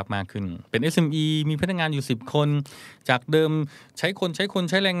ะสิทธิภาพมากขึ้นเป็น SME มีพนักงานอยู่10 คนจากเดิมใ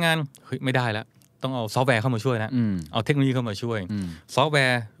ช้แรงงานเฮ้ยไม่ได้แล้วต้องเอาซอฟต์แวร์เข้ามาช่วยนะเอาเทคโนโลยีเข้ามาช่วยซอฟต์แว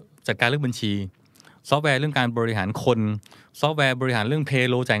ร์จัดการเรื่องบัญชีซอฟต์แวร์เรื่องการบริหารคนซอฟต์แวร์บริหารเรื่องเพ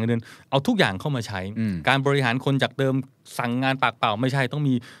โลจ่ายเงินเดือนเอาทุกอย่างเข้ามาใช้การบริหารคนจากเดิมสั่งงานปากเปล่าไม่ใช่ต้อง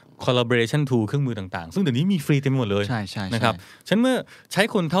มี collaboration tool เครื่องมือต่างๆซึ่งเดี๋ยวนี้มีฟรีเต็มหมดเลยใช่ๆนะครับฉันเมื่อใช้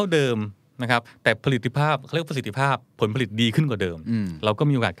คนเท่าเดิมนะครับแต่ผลิตภาพเรียกประสิทธิภาพผลผลิตดีขึ้นกว่าเดิมเราก็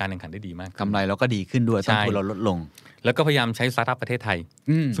มีโอกาสการแข่งขันได้ดีมากกำไรเราก็ดีขึ้นด้วยต้นทุนเราลดลงแล้วก็พยายามใช้สตาร์ทอัพประเทศไทย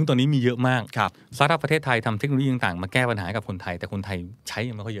ซึ่งตอนนี้มีเยอะมากสตาร์ทอัพประเทศไทยทำเทคโนโลยีต่างๆมาแก้ปัญหากับคนไทยแต่คนไทยใช้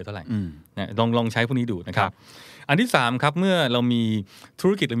ยังไม่ค่อยเยอะเท่าไหร่ลองใช้พวกนี้ดูนะครับอันที่3ครับเมื่อเรามีธุ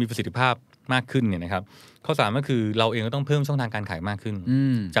รกิจเรามีประสิทธิภาพมากขึ้นเนี่ยนะครับข้อ3ก็คือเราเองก็ต้องเพิ่มช่องทางการขายมากขึ้น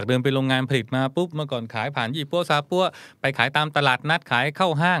จากเดิมเป็นโรงงานผลิตมาปุ๊บเมื่อก่อนขายผ่านยี่ปัวซาปัวไปขายตามตลาดนัดขายเข้า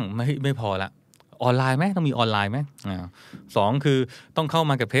ห้างไม่พอละออนไลน์ไหมต้องมีออนไลน์ไหม2คือต้องเข้า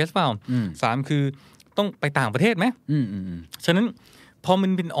มากับเพจเปล่า3คือต้องไปต่างประเทศไหมฉะนั้นพอมั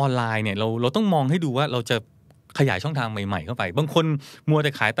นเป็นออนไลน์เนี่ยเราต้องมองให้ดูว่าเราจะขยายช่องทางใหม่ๆเข้าไปบางคนมัวแ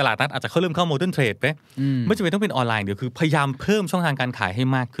ต่ขายตลาดนัดอาจจะเริ่มเข้าโมเดิร์นเทรดไปไม่จำเป็นต้องเป็นออนไลน์เดี๋ยวคือพยายามเพิ่มช่องทางการขายให้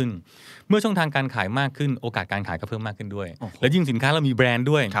มากขึ้นเมื่อช่องทางการขายมากขึ้นโอกาสการขายก็เพิ่มมากขึ้นด้วยแล้วยิ่งสินค้าเรามีแบรนด์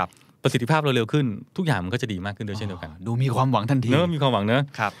ด้วยประสิทธิภาพเราเร็วขึ้นทุกอย่างมันก็จะดีมากขึ้นด้วยเช่นเดียวกันดูมีความหวังทันทีมีความหวังเนอะ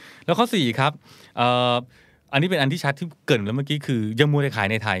แล้วข้อ4ครับอันนี้เป็นอันที่ชัดที่เกิดแล้วเมื่อกี้คือยังมัวแต่ขาย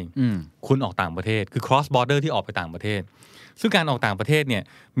ในไทยคุณออกต่างประเทศคือ cross border ที่ออกไปต่างประเทศซึ่งการออกต่างประเทศเนี่ย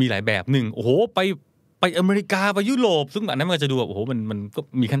มีหลายแบบ1โอ้โหไปอเมริกาไปยุโรปซึ่งอันนั้นมันจะดูแบบโอ้โหมันก็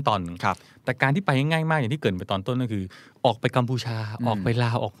มีขั้นตอนแต่การที่ไปง่ายมากอย่างที่เกิดไปตอนต้นก็คือออกไปกัมพูชาออกไปล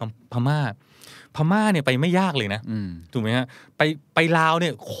าวออกพม่าเนี่ยไปไม่ยากเลยนะถูกไหมฮะไปลาวเนี่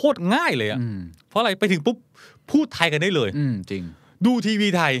ยโคตรง่ายเลยอ่ะเพราะอะไรไปถึงปุ๊บพูดไทยกันได้เลยจริงดูทีวี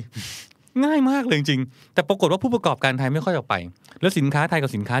ไทยง่ายมากเลยจริงๆแต่ปรากฏว่าผู้ประกอบการไทยไม่ค่อยออกไปแล้วสินค้าไทยกั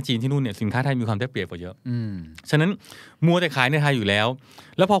บสินค้าจีนที่นู่นเนี่ยสินค้าไทยมีความได้เปรียบกว่าเยอะฉะนั้นมัวแต่ขายในไทยอยู่แล้ว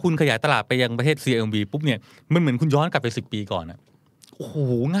แล้วพอคุณขยายตลาดไปยังประเทศ CLMV ปุ๊บเนี่ยมันเหมือนคุณย้อนกลับไป10 ปีก่อนอะโอ้โห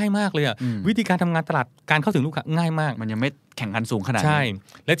ง่ายมากเลยอะวิธีการทำงานตลาดการเข้าถึงลูกค้าง่ายมากมันยังไม่แข่งขันสูงขนาดใช่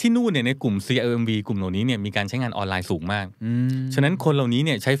และที่นู่นเนี่ยในกลุ่ม CLMV กลุ่มเหล่านี้เนี่ยมีการใช้งานออนไลน์สูงมากฉะนั้นคนเหล่านี้เ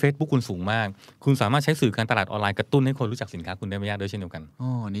นี่ยใช้ Facebook คุณสูงมากคุณสามารถใช้สื่อการตลาดออนไลน์กระตุ้นให้คนรู้จักสินค้าคุณได้ไม่ยากด้วยเช่นเดียวกันอ๋อ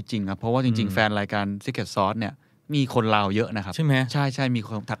นี่จริงครับเพราะว่าจริงๆแฟนรายการ Secret Sauce เนี่ยมีคนลาวเยอะนะครับใช่ไหมใช่มีค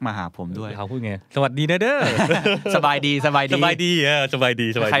นทักมาหาผมด้วยเขาพูดไงสวัสดีนะเด้อ สบายดีสบายดี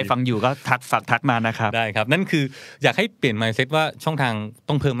ใครฟังอยู่ก็ฝากทักมานะครับได้ครับนั่นคืออยากให้เปลี่ยน mindset ว่าช่องทาง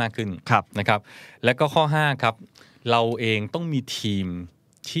ต้องเพิ่มมากขึ้นนะครับและก็ข้อ5ครับเราเองต้องมีทีม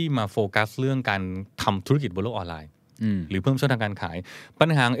ที่มาโฟกัสเรื่องการทำธุรกิจบนโลกออนไลน์หรือเพิ่มช่องทางการขายปัญ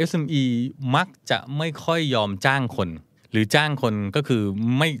หาของ SME มักจะไม่ค่อยยอมจ้างคนหรือจ้างคนก็คือ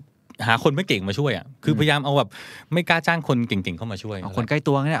ไม่ หาคนไม่เก่งมาช่วยอ่ะคือพยายามเอาแบบไม่กล้าจ้างคนเก่งๆเข้ามาช่วยเอาคนใกล้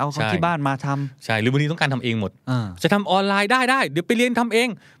ตัวเนี่ยเอาคนที่บ้านมาทำใช่หรือบางทีต้องการทำเองหมดจะทำออนไลน์ได้เดี๋ยวไปเรียนทำ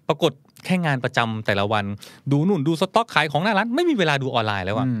เองปรากฏแค่งานประจำแต่ละวันดูนู่นดูสต็อกขายของหน้าร้านไม่มีเวลาดูออนไลน์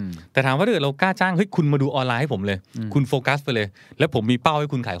แล้วอ่ะแต่ถามว่าถ้าเกิดเรากล้าจ้างเฮ้ยคุณมาดูออนไลน์ให้ผมเลยคุณโฟกัสไปเลยแล้วผมมีเป้าให้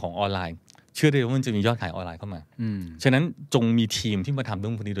คุณขายของออนไลน์เชื่อได้ว่ามันจะมียอดขายออนไลน์เข้ามาฉะนั้นจงมีทีมที่มาทำเ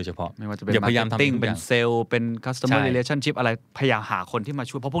รื่องพวกนี้โดยเฉพาะไม่ว่าจะเป็นมาร์เก็ตติ้งเป็นเซลล์เป็น customer relationship อะไรพยายามหาคนที่ม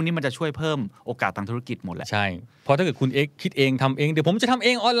าช่วยเพราะพวกนี้มันจะช่วยเพิ่มโอกาสทางธุรกิจหมดแหละใช่เพราะถ้าเกิดคุณคิดเองทำเองเดี๋ยวผมจะทำ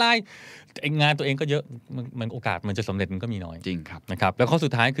เองออนไลน์งานตัวเองก็เยอะมันโอกาสมันจะสำเร็จมันก็มีน้อยจริงครับนะครับแล้วข้อสุ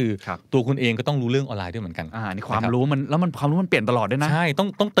ดท้ายคือตัวคุณเองก็ต้องรู้เรื่องออนไลน์ด้วยเหมือนกันนี่ความรู้มันแล้วมันความรู้มันเปลี่ยนตลอดด้วยนะใช่ต้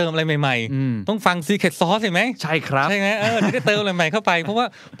องเติมอะไรใหม่ๆต้องฟัง Secret Sauce ใช่ไหมใช่ครับใช่ไหมจะได้เติมอะไรใหม่เข้าไปเพรา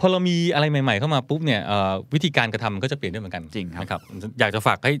ะว่าพอเรามีอะไรใหม่ๆเข้ามาปุ๊บเนี่ยวิธีการกระทำมันก็จะเปลี่ยนด้วยเหมือนกันจริงครับอยากจะ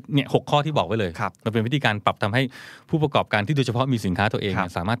ฝากให้เนี่ย6ข้อที่บอกไว้เลยมันเป็นวิธีการปรับทำให้ผู้ประกอบการที่โดยเฉพาะมีสินค้าตัวเอ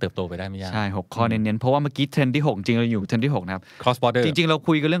งสามารถเติบโตไปได้ไม่ยากใช่6ข้อเน้นๆเพราะว่าเมื่อกี้เทรนด์ที่6จริงเราอยู่เทรนด์ที่6นะครับ cross border จริงๆเรา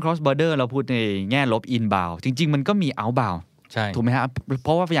คุยกันเรื่อง cross border เราพูดในแง่ลบ inbound จริงๆมันก็มี outbound ใช่ถูกไหมฮะเ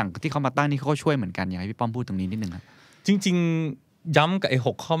พราะว่าอย่างที่เขามาตั้งนี่เขาก็ช่วยเหมือนกันอยากให้พี่ป้อมพูดตรงนี้นิดนึงครับจริงๆย้ำกับไอ้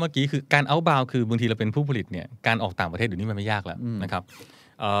6ข้อเมื่อกี้คือการ outbound คือบางทีเราเป็นผู้ผลิตเนี่ยการออกต่างประเทศเดี๋ยวนี้มันไม่ยากแล้วนะครั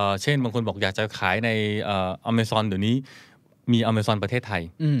บเช่นบางคนบอกอยากจะขายในAmazon เดี๋ยวนี้มี Amazon ประเทศไท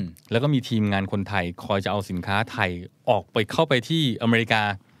ยแล้วก็มีทีมงานคนไทยคอยจะเอาสินค้าไทยออกไปเข้าไปที่อเมริ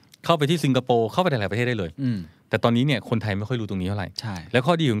กาเข้าไปที่สิงคโปร์เข้าไปหลายประเทศได้เลยแต่ตอนนี้เนี่ยคนไทยไม่ค่อยรู้ตรงนี้เท่าไหร่แล้ว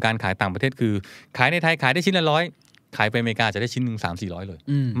ข้อดีของการขายต่างประเทศคือขายในไทยขายได้ชิ้นละ100ขายไปอเมริกาจะได้ชิ้นนึง300-400เล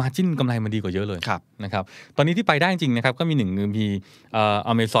ยมาจิ้นกำไรมันดีกว่าเยอะเลยนะครับตอนนี้ที่ไปได้จริงนะครับก็มีมี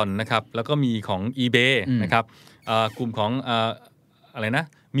Amazon นะครับแล้วก็มีของ eBay นะครับกลุ่มของอะไรนะ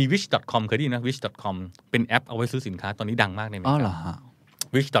มี wish.com เคยได้ยินนะ wish.com เป็นแอปเอาไว้ซื้อสินค้าตอนนี้ดังมากในอเมริกา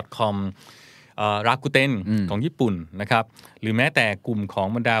wish.comรากูเต็นของญี่ปุ่นนะครับหรือแม้แต่กลุ่มข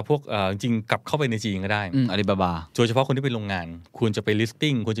องบรรดาพวกจริงกลับเข้าไปในจีนก็ได้อาลีบาบาโดยเฉพาะคนที่เป็นโรงงานควรจะไป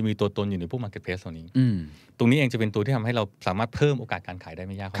listing ควรจะมีตัวตนอยู่ในพวก marketplace ตัวนี้ตรงนี้เองจะเป็นตัวที่ทำให้เราสามารถเพิ่มโอกาสการขายได้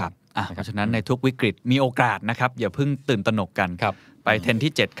ไม่ยากครับเพราะฉะนั้นในทุกวิกฤตมีโอกาสนะครับอย่าเพิ่งตื่นตระหนกกันไปเทรนด์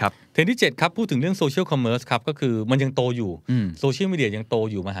ที่7ครับเทรนด์ที่7ครับพูดถึงเรื่องโซเชียลคอมเมอร์สครับก็คือมันยังโตอยู่โซเชียลมีเดียยังโ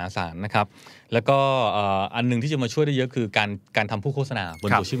ตอยู่มหาศาลนะครับแล้วก็อันนึงที่จะมาช่วยได้เยอะคือการทำผู้โฆษณาบ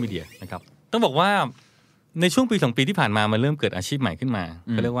นโซเชียลมีเดียนะครับต้องบอกว่าในช่วงปี2ปีที่ผ่านมามันเริ่มเกิดอาชีพใหม่ขึ้นมา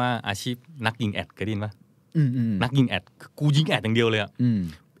เขาเรียกว่าอาชีพนักยิงแอดเคยได้ยินป่ะนักยิงแอดกูยิงแอดอย่างเดียวเล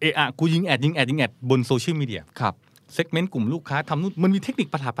ยกูยิงแอดบนโซเชียลมีเดียครับเซกเมนต์กลุ่มลูกค้าทำนู่นมันมีเท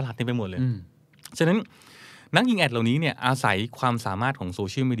คนิคประหลาดๆเต็มไปหมดเลยฉะนั้นนักยิงแอดเหล่านี้เนี่ยอาศัยความสามารถของโซ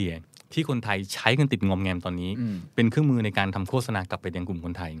เชียลมีเดียที่คนไทยใช้กันติดงอมแงมตอนนี้เป็นเครื่องมือในการทำโฆษณากลับไปยังกลุ่ม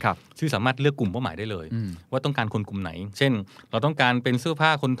คนไทยซึ่งสามารถเลือกกลุ่มเป้าหมายได้เลยว่าต้องการคนกลุ่มไหนเช่นเราต้องการเป็นเสื้อผ้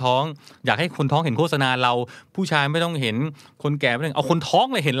าคนท้องอยากให้คนท้องเห็นโฆษณาเราผู้ชายไม่ต้องเห็นคนแก่ไม่ต้องเอาคนท้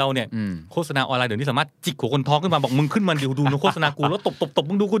องเลยเห็นเราเนี่ยโฆษณาออนไลน์เดี๋ยวนี้สามารถจิกหัวคนท้องขึ้นมาบอกมึงขึ้นมาดูโฆษณากูแล้วต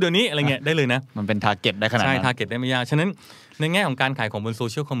บมึงดูกูเดี๋ยวนี้อะไรเงี้ยได้เลยนะมันเป็นทาร์เก็ตได้ขนาดนั้นใช่ทาร์เก็ตได้ไม่ยากฉะนั้นในแง่ของการขายของบนโ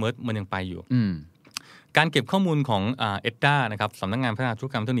ซเชียลคอมเมอร์สมันยังไปอยู่การเก็บข้อมูลของเอ็ดด้านะครับสำนักงานพัฒนาธุร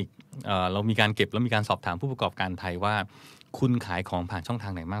กรรมอิเล็กทรอนิกส์เรามีการเก็บแล้วมีการสอบถามผู้ประกอบการไทยว่าคุณขายของผ่านช่อง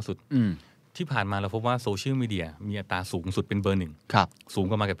ทางไหนมากสุดที่ผ่านมาเราพบว่าโซเชียลมีเดียมีอัตราสูงสุดเป็นเบอร์ 1สู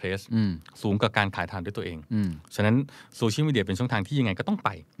งกว่า Marketplace สูงกว่าการขายทางด้วยตัวเองฉะนั้นโซเชียลมีเดียเป็นช่องทางที่ยังไงก็ต้อง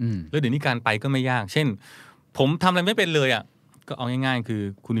ไปแล้วเดี๋ยวนี้การไปก็ไม่ยากเช่นผมทำอะไรไม่เป็นเลยก็เอาง่ายๆคื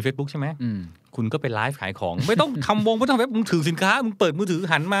อคุณมี Facebook ใช่ไหมคุณก็ไปไลฟ์ขายของไม่ต้องทำวงไม่ต้องเว็บมึงถือสินค้ามึงเปิดมือถือ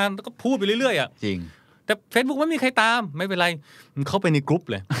หันมาแล้วก็พูดไปเรื่อยๆจริงแต่ Facebook ไม่มีใครตามไม่เป็นไรมึงเข้าไปในกลุ่ม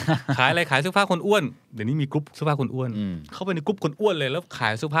เลย ขายอะไรขายเสื้อผ้าคนอ้วนเดี๋ยวนี้มีกลุ่มเสื้อผ้าคนอ้วนเข้าไปในกลุ่มคนอ้วนเลยแล้ว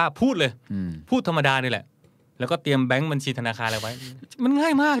ขายเสื้อผ้าพูดเลยพูดธรรมดานี่แหละแล้วก็เตรียมแบงก์บัญชีธนาคารอะไรไว้มั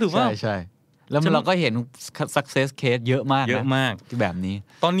นง่ายมากถูกป่ะใช่แล้วเราก็เห็น success case เยอะมากที่แบบนี้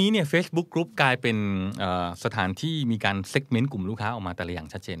ตอนนี้เนี่ย Facebook Group กลายเป็นสถานที่มีการเซกเมนต์กลุ่มลูกค้าออกมาแต่ละอย่าง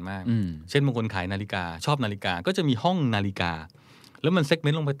ชัดเจนมากเช่นบางคนขายนาฬิกาชอบนาฬิกาก็จะมีห้องนาฬิกาแล้วมันเซกเม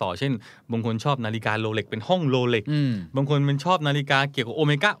นต์ลงไปต่อเช่นบางคนชอบนาฬิกาโรเล็กเป็นห้องโรเล็กบางคนมันชอบนาฬิกาเกี่ยวกับโอ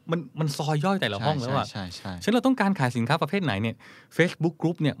เมก้ามันซอยย่อยแต่ละห้องแล้วใช่ฉะนั้นเราต้องการขายสินค้าประเภทไหนเนี่ย Facebook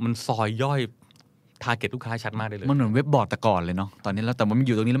Group เนี่ยมันซอยย่อยทาร์เก็ตลูกค้าชัดมากได้เลยมันเหมือนเว็บบอร์ดแต่ก่อนเลยเนาะตอนนี้แล้วแต่มันอ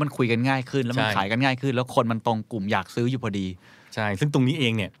ยู่ตรงนี้แล้วมันคุยกันง่ายขึ้นแล้วมันขายกันง่ายขึ้นแล้วคนมันตรงกลุ่มอยากซื้ออยู่พอดีใช่ซึ่งตรงนี้เ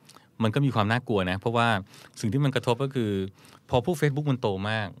องเนี่ยมันก็มีความน่ากลัวนะเพราะว่าสิ่งที่มันกระทบก็คือพอพวก Facebook มันโ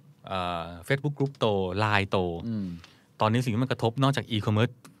ตมากFacebook Group โต LINE โตตอนนี้สิ่งที่มันกระทบนอกจากอีคอมเมิร์ซ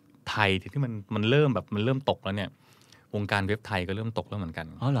ไทยที่มันเริ่มตกแล้วเนี่ยวงการเว็บไทยก็เริ่มตกแล้วเหมือนกั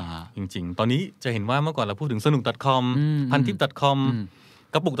นอ๋อเหรอจริงๆตอนนี้จะเห็นว่าเมื่อก่อนเราพูดถึงสนุก .com พันทิป .com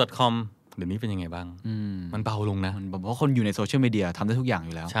กระปุก .com เดี๋ยวนี้เป็นยังไงบ้างมันเบาลงนะเพราะคนอยู่ในโซเชียลมีเดียทำได้ทุกอย่างอ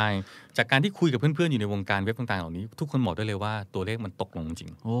ยู่แล้วใช่จากการที่คุยกับเพื่อนๆอยู่ในวงการเว็บต่างๆเหล่านี้ทุกคนบอกได้เลยว่าตัวเลขมันตกลงจริง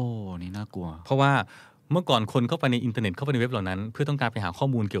โอ้นี่น่ากลัวเพราะว่าเมื่อก่อนคนเข้าไปในอินเทอร์เน็ตเข้าไปในเว็บเหล่านั้นเพื่อต้องการไปหาข้อ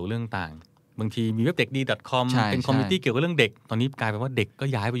มูลเกี่ยวกับเรื่องต่างบางทีมีเว็บเด็กดี .com เป็นคอมมูนิตี้เกี่ยวกับเรื่องเด็กตอนนี้กลายเป็นว่าเด็กก็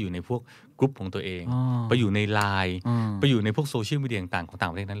ย้ายไปอยู่ในพวกกลุ่มของตัวเองไปอยู่ใน LINE ไปอยู่ในพวกโซเชียลมีเดียต่างๆของต่าง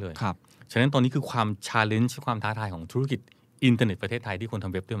ประเทศนั้นเลยฉะนั้นตอนนี้คือความ challenge ความท้าทายของธุรกิจอินเทอร์เน็ตประเทศไทยที่คนท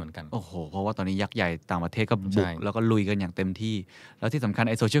ำเว็บด้วยเหมือนกันโอ้โหเพราะว่าตอนนี้ยักษ์ใหญ่ต่างประเทศก็บุกแล้วก็ลุยกันอย่างเต็มที่แล้วที่สำคั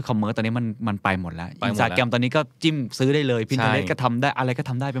ญไอ้โซเชียลคอมเมอร์สตอนนี้มันไปหมดแล้วอินสตาแกรมตอนนี้ก็จิ้มซื้อได้เลยพินเทอร์เน็ตก็ทำได้อะไ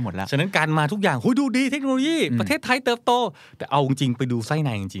รก็ทำได้ไปหมดแล้วฉะนั้นการมาทุกอย่างดูดีเทคโนโลยีประเทศไทยเติบโตแต่เอาจริงไปดูไส้ใ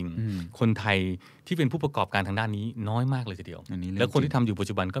นจริงๆคนไทยที่เป็นผู้ประกอบการทางด้านนี้น้อยมากเลยทีเดียวแล้วคนที่ทำอยู่ปั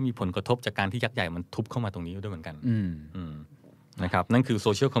จจุบันก็มีผลกระทบจากการที่ยักษ์ใหญ่มันทุบเข้ามาตรงนี้ด้วยเหมือนกันนะครับนั่นคือโ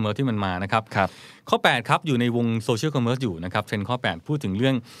ซเชียลคอมเมอร์สที่มันมานะครับข้อ8ครับอยู่ในวงโซเชียลคอมเมอร์สอยู่นะครับเทรนด์ข้อ8พูดถึงเรื่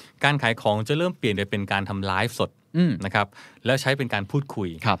องการขายของจะเริ่มเปลี่ยนไปเป็นการทำไลฟ์สดนะครับแล้วใช้เป็นการพู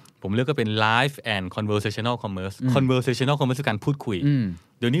ดคุยผมเลือกก็เป็น Live and Conversational Commerce Conversational Commerce คือการพูดคุย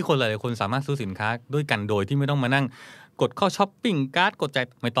เดี๋ยวนี้คนหลายๆคนสามารถซื้อสินค้าด้วยกันโดยที่ไม่ต้องมานั่งกดเข้าช้อปปิ้งการ์ดกดจ่า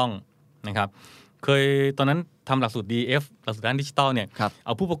ยไม่ต้องนะครับเคยตอนนั้นทำหลักสูตร DF หลักสูตรด้านดิจิทัลเนี่ยเอ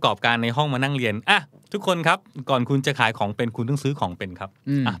าผู้ประกอบการในห้องมานั่งเรียนทุกคนครับก่อนคุณจะขายของเป็นคุณต้องซื้อของเป็นครับ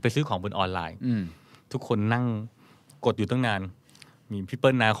ไปซื้อของบนออนไลน์ทุกคนนั่งกดอยู่ตั้งนานมีพี่เ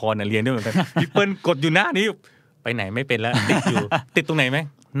ปิ้ลนาครเรียนด้วยเหมือนกันพี่เปิ้ลกดอยู่หน้านี้ไปไหนไม่เป็นแล้วติดอยู่ติดตรงไหนไหม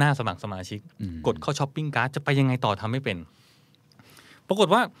หน้าสมัครสมาชิกกดเข้าช้อปปิ้งการ์ดจะไปยังไงต่อทำไม่เป็นปรากฏ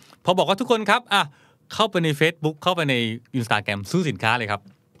ว่าพอบอกว่าทุกคนครับเข้าไปใน Facebook เข้าไปใน Instagram ซื้อสินค้าเลยครั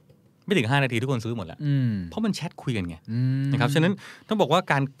บไม่ถึง5นาทีทุกคนซื้อหมดแล้วเพราะมันแชทคุยกันไงนะครับฉะนั้นต้องบอกว่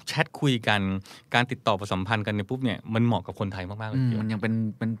าการแชทคุยกันการติดต่อประสัมพันธ์กันในปุ๊บเนี่ยมันเหมาะกับคนไทยมากๆเลยมันยัง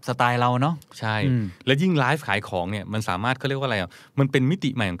เป็นสไตล์เราเนาะใช่แล้วยิ่งไลฟ์ขายของเนี่ยมันสามารถเขาเรียกว่าอะไรมันเป็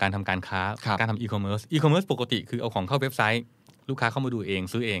นมิติใหม่ของการทำการค้าการทำอีคอมเมิร์ซปกติคือเอาของเข้าเว็บไซต์ลูกค้าเข้ามาดูเอ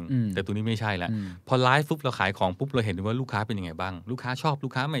งซื้อเองแต่ตัวนี้ไม่ใช่แล้วพอไลฟ์ปุ๊บเราขายของปุ๊บเราเห็นว่าลูกค้าเป็นยังไงบ้างลูกค้าชอบลู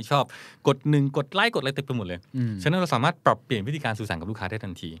กค้าไม่ชอบกด1กดไลค์กดอะไรเต็มไปหมดเลยฉะนั้นเราสามารถปรับเปลี่ยนวิธีการสื่อสารกับลูกค้าได้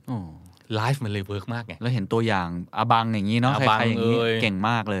ทันทีไลฟ์มันเลยเวิร์กมากไงแล้วเห็นตัวอย่างอาบังอย่างนี้เนาะใครๆอย่างนี้เก่งม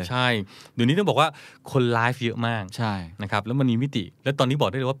ากเลยใช่เดี๋ยวนี้ต้องบอกว่าคนไลฟ์เยอะมากใช่นะครับแล้วมันมีมิติแล้วตอนนี้บอ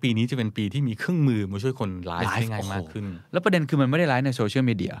กได้เลยว่าปีนี้จะเป็นปีที่มีเครื่องมือมาช่วยคนไลฟ์ได้ง่ายมากขึ้นแล้วประเด็นคือมันไม่ได้ไลฟ์ในโซเชียล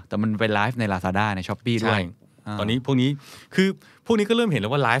มีเดียแต่มันไปไลฟ์ใน Lazada ใน Shopee ด้วยตอนนี้พวกนี้ก็เริ่มเห็นแล้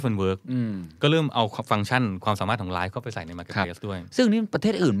วว่าไลฟ์มันเวิร์กก็เริ่มเอาฟังก์ชันความสามารถของไลฟ์เข้าไปใส่ใน Marketplace ด้วยซึ่งนี่ประเท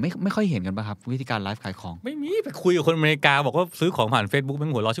ศอื่นไม่ค่อยเห็นกันป่ะครับวิธีการไลฟ์ขายของไม่มีไปคุยกับคนอเมริกาบอกว่าซื้อของผ่าน Facebook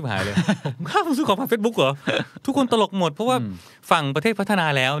แม่งหัวเราะชิบหายเลยข้าวซื้อของผ่าน Facebook เหรอทุกคนตลกหมดเพราะว่าฝั่งประเทศพัฒ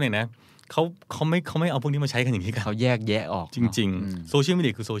นาแล้วเนี่ยนะเขาไม่เอาพวกนี้มาใช้กันอย่างนี้กันเขาแยกแยะออกจริงๆโซเชียลมีเ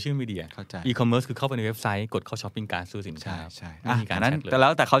ดียคือโซเชียลมีเดียอีคอมเมิร์ซคือเข้าไปในเว็บไซต์กดเข้าช้อปปิ้งการ์ดซื้อสินค้าใช่มีการนั้นแต่แล้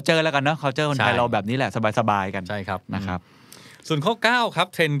วแต่เขาเจอแล้วกันเนาะเขาเจอคนไทยเราแบบนี้แหละสบายๆกันใช่ครับนะครับส่วนข้อ9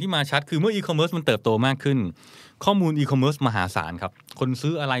ครับเทรนด์ที่มาชัดคือเมื่ออีคอมเมิร์ซมันเติบโตมากขึ้นข้อมูลอีคอมเมิร์ซมหาศาลครับคน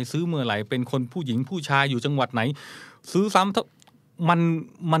ซื้ออะไรซื้อเมื่อไหร่เป็นคนผู้หญิงผู้ชายอยู่จังหวัดไหนซื้อซ้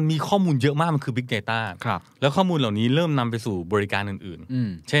ำมันมีข้อมูลเยอะมากมันคือ Big Data แล้วข้อมูลเหล่านี้เริ่มนำไปสู่บริการอื่น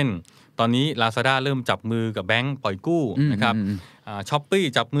ๆเช่นตอนนี้ Lazada เริ่มจับมือกับแบงก์ปล่อยกู้นะครับShopee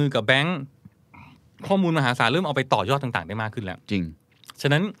จับมือกับแบงก์ข้อมูลมหาศาลเริ่มเอาไปต่อยอดต่างๆได้มากขึ้นแล้วจริงฉ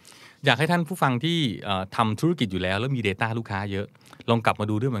ะนั้นอยากให้ท่านผู้ฟังที่ทำธุรกิจอยู่แล้วมี Data ลูกค้าเยอะลองกลับม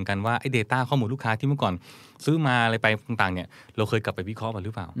าดูด้วยเหมือนกันว่าไอ้ Data ข้อมูลลูกค้าที่เมื่อก่อนซื้อมาอะไรไปต่างๆเนี่ยเราเคยกลับไปวิเคราะห์มัน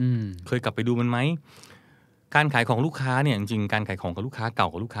หรือเปล่าเคยกลับไปดูมันไหมการขายของลูกค้าเนี่ยจริงๆการขายของกับลูกค้าเก่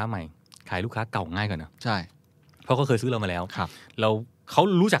ากับลูกค้าใหม่ขายลูกค้าเก่าง่ายกว่านะใช่เพราะเขาเคยซื้อเรามาแล้วเข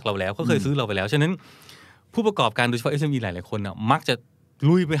ารู้จักเราแล้วเขาเคยซื้อเราไปแล้วฉะนั้นผู้ประกอบการโดยเฉพาะ SME หลายๆคนน่ะมักจ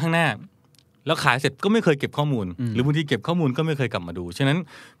ะลุยไปข้างหน้าแล้วขายเสร็จก็ไม่เคยเก็บข้อมูลหรือบางทีเก็บข้อมูลก็ไม่เคยกลับมาดูฉะนั้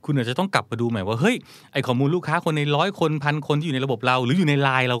นคุณอาจจะต้องกลับมาดูใหม่ว่าเฮ้ยไอข้อมูลลูกค้าคนใน100คน1,000คนที่อยู่ในระบบเราหรืออยู่ใน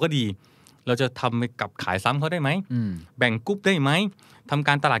LINE เราก็ดีเราจะทำกับขายซ้ำเขาได้ไหมแบ่งกรุ๊ปได้ไหมท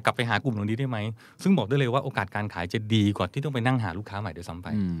ำการตลาดกลับไปหากลุ่มเหล่านี้ได้ไหมซึ่งบอกได้เลยว่าโอกาสการขายจะดีกว่าที่ต้องไปนั่งหาลูกค้าใหม่ด้วยซ้ำ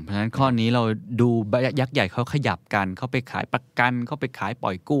ไปเพราะฉะนั้นข้อนี้เราดูยักษ์ใหญ่เขาขยับกันเขาไปขายประกันเขาไปขายปล่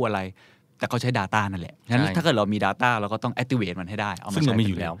อยกู้อะไรแต่เขาใช้ Data นั่นแหละฉะนั้นถ้าเกิดเรามี Data เราก็ต้อง activate มันให้ได้ซึ่งเรามี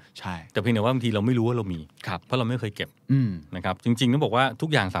อยู่แล้วใช่แต่เพียงแต่ว่าบางทีเราไม่รู้ว่าเรามีเพราะเราไม่เคยเก็บนะครับจริงๆต้องบอกว่าทุ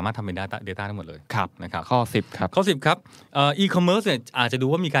กอย่างสามารถทำเป็น Data ได้หมดเลยนะครับข้อ10ครับข้อ10ครับe-commerce เนี่ยอาจจะดู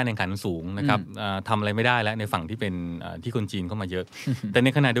ว่ามีการแข่งขันสูงนะครับทำอะไรไม่ได้แล้วในฝั่งที่เป็นที่คนจีนเข้ามาเยอะแต่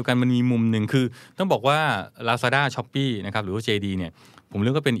ในขณะเดียวกันมันมีมุมหนึ่งคือต้องบอกว่า Lazada Shopee นะครับหรือว่า JD เนี่ยผมเ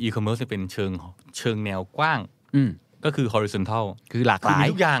รียกว่าเป็น e-commerce เป็นเชิงแนวกว้างก็คือ horizontal คือหลากหลา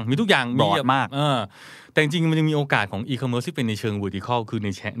ยมีทุกอย่างบรอดมากแต่จริงๆมันยังมีโอกาสของ e-commerce ที่เป็นในเชิง vertical คื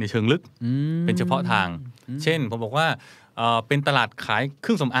อในเชิงลึกเป็นเฉพาะทางเช่นผมบอกว่า เป็นตลาดขายเค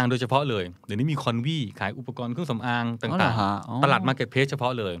รื่องสำอางโดยเฉพาะเลยเดี๋ยวนี้มีคอนวีขายอุปกรณ์เครื่องสำอางต่างๆตลาดมาร์เก็ตเพลสเฉพา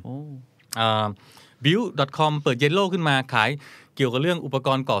ะเลยbuild.com เปิดเยลโล่ขึ้นมาขายเกี่ยวกับเรื่องอุปก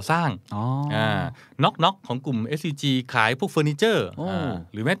รณ์ก่อสร้างน็อกของกลุ่ม SCG ขายพวกเฟอร์นิเจอร์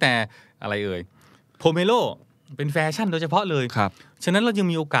หรือแม้แต่อะไรโพเมโลเป็นแฟชั่นโดยเฉพาะเลยฉะนั้นเรายัง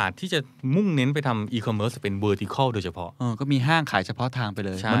มีโอกาสที่จะมุ่งเน้นไปทำอีคอมเมิร์ซเป็น vertical โดยเฉพาะก็มีห้างขายเฉพาะทางไปเล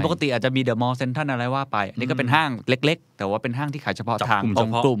ยเหมือนปกติอาจจะมีเดอะมอลล์เซ็นทรัลอะไรว่าไปอันนี้ก็เป็นห้างเล็กๆแต่ว่าเป็นห้างที่ขายเฉพาะทางตร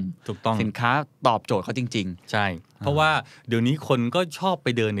งกลุ่มถูกต้องสินค้าตอบโจทย์เขาจริงๆใช่เพราะว่าเดี๋ยวนี้คนก็ชอบไป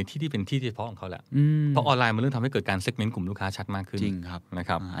เดินในที่ที่เป็นที่เฉพาะของเขาแหละเพราะออนไลน์มันเริ่มทำให้เกิดการเซกเมนต์กลุ่มลูกค้าชัดมากขึ้นจริงครับนะค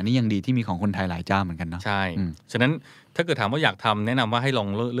รับอันนี้ยังดีที่มีของคนไทยหลายเจ้าเหมือนกันเนาะใช่ฉะนั้นถ้าเกิดถามว่าอยากทำแนะนำว่าให้ลอง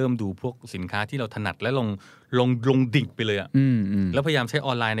เริ่มดูพวกสินค้าที่เราถนัดและลงดิ่งไปเลยแล้วพยายามใช้อ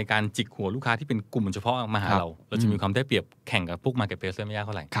อนไลน์ในการจิกหัวลูกค้าที่เป็นกลุ่มเฉพาะมาหาเราจะมีความได้เปรียบแข่งกับพวก Marketplace ไม่ยากเ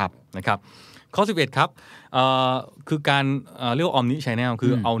ท่าไหร่นะครับข้อ 11 ครับคือการเรียกว่า Omni Channel คื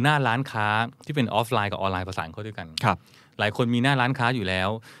อเอาหน้าร้านค้าที่เป็นออฟไลน์กับออนไลน์ประสานเข้าด้วยกันหลายคนมีหน้าร้านค้าอยู่แล้ว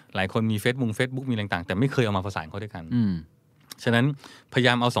หลายคนมี Facebook มีอะไรต่างแต่ไม่เคยเอามาประสานเข้าด้วยกันฉะนั้นพยาย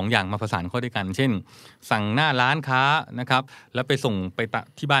ามเอา2อย่างมาประสานเข้าด้วยกันเช่นสั่งหน้าร้านค้านะครับแล้วไปส่งไป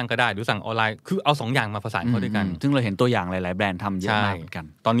ที่บ้านก็ได้หรือสั่งออนไลน์คือเอา2อย่างมาประสานเข้าด้วยกันซึ่งเราเห็นตัวอย่างหลายๆแบรนด์ทำเยอะมากเหมือนกัน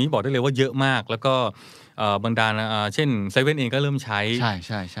ตอนนี้บอกได้เลยว่าเยอะมากแล้วก็บรรดาเช่นเซเว่นเองก็เริ่มใช้ใ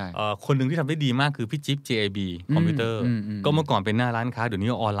ช่คนหนึ่งที่ทำได้ดีมากคือพี่จิ๊บ JAB คอมพิวเตอร์ก็เมื่อก่อนเป็นหน้าร้านค้าเดี๋ยวนี้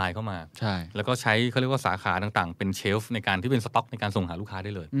ออนไลน์เข้ามาใช่แล้วก็ใช้เขาเรียกว่าสาขาต่างๆเป็นเชลฟ์ในการที่เป็นสต็อกในการส่งหาลูกค้าไ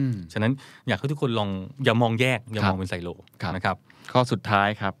ด้เลยฉะนั้นอยากให้ทุกคนลองอย่ามองแยกอย่ามองเป็นไซโลนะครับข้อสุดท้าย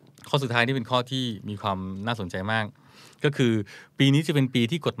ครับข้อสุดท้ายนี่เป็นข้อที่มีความน่าสนใจมากก็คือปีนี้จะเป็นปี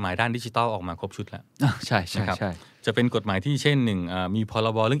ที่กฎหมายด้านดิจิทัลออกมาครบชุดแล้วใช่จะเป็นกฎหมายที่เช่น1มีพร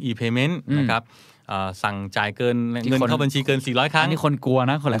บเรื่อง e-payment นะครับสั่งจ่ายเกินเงินเข้าบัญชีเกิน400ครั้งนี่คนกลัว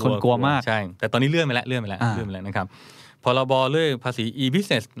นะหลายคนกลัวมากใช่แต่ตอนนี้เลื่อนไปแล้วนะครับพรบเรื่องภาษี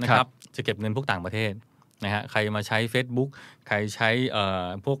e-business นะครับจะเก็บเงินพวกต่างประเทศนะฮะใครมาใช้ Facebook ใครใช้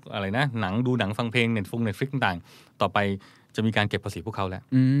พวกอะไรนะหนังดูหนังฟังเพลง Netflix ต่างๆต่อไปจะมีการเก็บภาษีพวกเขาแล้ว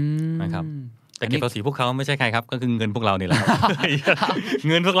นะครับแต่เก็บภาษีพวกเขาไม่ใช่ใครครับก็คือเงินพวกเรานี่แหละ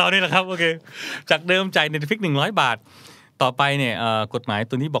เงินพวกเรานี่แหละครับโอเคจากเดิมจ่าย Netflix 100 บาทต่อไปเนี่ยกฎหมาย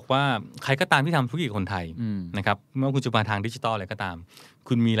ตัวนี้บอกว่าใครก็ตามที่ทำธุรกิจคนไทยนะครับไม่ว่าคุณจะมาทางดิจิทัลอะไรก็ตาม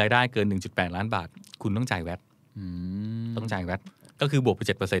คุณมีรายได้เกิน 1.8 ล้านบาทคุณต้องจ่ายแวตต้องจ่ายแวตก็คือบวกไป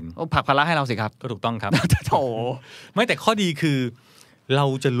 7% โอ้ผลักภาระให้เราสิครับก็ถูกต้องครับโถไม่แต่ข้อดีคือเรา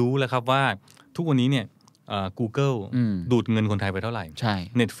จะรู้แล้วครับว่าทุกวันนี้เนี่ยGoogle ดูดเงินคนไทยไปเท่าไหร่ใช่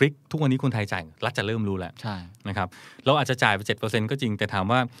Netflix ทุกวันนี้คนไทยจ่ายรัฐจะเริ่มรู้แล้วใช่นะครับเราอาจจะจ่ายไป 7% ก็จริงแต่ถาม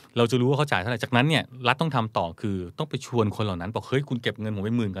ว่าเราจะรู้ว่าเขาจ่ายเท่าไหร่จากนั้นเนี่ยรัฐต้องทำต่อคือต้องไปชวนคนเหล่านั้นบอกเฮ้ยคุณเก็บเงินผมไป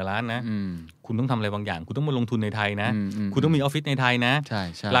10,000 กว่าล้านนะคุณต้องทำอะไรบางอย่างคุณต้องมาลงทุนในไทยนะคุณต้องมีออฟฟิศในไทยนะ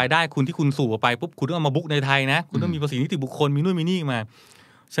รายได้คุณที่คุณสู่ไปปุ๊บคุณต้องเอามาบุ๊กในไทยนะคุณต้องมีภาษีนิติบุคคลมีนู่นมีนี่มา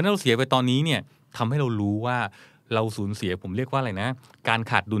ฉะนั้นเราเสียไปตอนนี้เนี่ยทำให้เรารู้ว่าเราสูญเสียผมเรียกว่าอะไรนะการ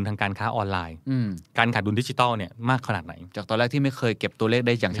ขาดดุลทางการค้าออนไลน์การขาดดุลดิจิทัลเนี่ยมากขนาดไหนจากตอนแรกที่ไม่เคยเก็บตัวเลขไ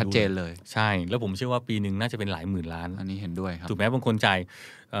ด้อย่างชัดเจนเลยใช่แล้วผมเชื่อว่าปีนึงน่าจะเป็นหลายหมื่นล้านอันนี้เห็นด้วยครับถูกไหมบางคนจ่าย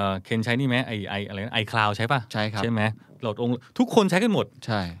เคนใช้นี่ไหมอะไรนะiCloud ใช่ป่ะใช่ครับใช่ไหมโหลดทุกคนใช้กันหมดใ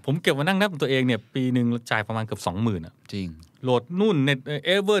ช่ผมเก็บมานั่งนับตัวเองเนี่ยปีนึงจ่ายประมาณเกือบ 20,000 อ่ะจริงโหลดนู่นเน็ต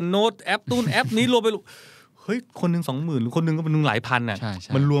Evernote แอปนู่นแอปนี้รวมไปเฮ้ยคนนึง 20,000 หรือคนนึงก็เป็นหลายพันอ่ะ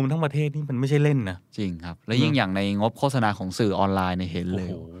มันรวมทั้งประเทศนี่มันไม่ใช่เล่นนะจริงครับและยิ่งอย่างในงบโฆษณาของสื่อออนไลน์เนี่ยเห็นเลย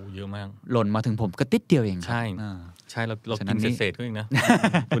โอ้โหเยอะมากหล่นมาถึงผมก็ติดเดียวเองใช่เรากินเศษๆก็เองนะ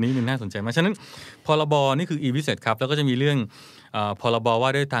ตัวนี้มันน่าสนใจมากฉะนั้นพรบนี่คือ e-business ครับแล้วก็จะมีเรื่องพรบว่า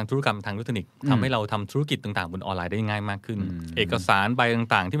ด้วยทางธุรกรรมทางอิเล็กทรอนิกส์ทำให้เราทำธุรกิจต่างๆบนออนไลน์ได้ง่ายมากขึ้นเอกสารใบ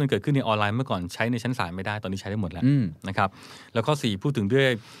ต่างๆที่มันเกิดขึ้นในออนไลน์เมื่อก่อนใช้ในชั้นศาลไม่ได้ตอนนี้ใช้ได้หมดแล้วนะครับแล้วก็4พูดถึงด้วย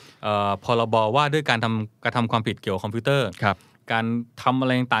พรบว่าด้วยการกระทำความผิดเกี่ยวกับคอมพิวเตอร์การทำอะไ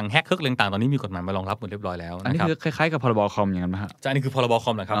รต่างแฮกเคิร์กอะไรต่างตอนนี้มีกฎหมายมารองรับหมดเรียบร้อยแล้วอันนี้คือคล้ายๆกับพรบคอมอย่างนั้นไหมฮะอันนี้คือพรบค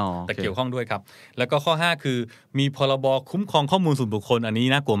อมนะครับแต่เกี่ยวข้องด้วยครับแล้วก็ข้อ5คือมีพรบคุ้มครองข้อมูลส่วนบุคคลอันนี้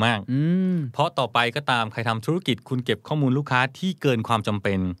น่ากลัวมากเพราะต่อไปก็ตามใครทำธุรกิจคุณเก็บข้อมูลลูกค้าที่เกินความจำเ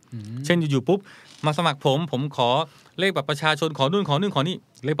ป็นเช่นอยู่ๆปุ๊บมาสมัครผมขอเลขบัตรประชาชนขอนู่นขอนี่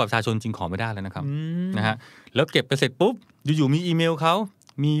เลขบัตรประชาชนจริงขอไม่ได้แล้วนะครับนะฮะแล้วเก็บไปเสร็จปุ๊บอยู่ๆมีอีเมลเขา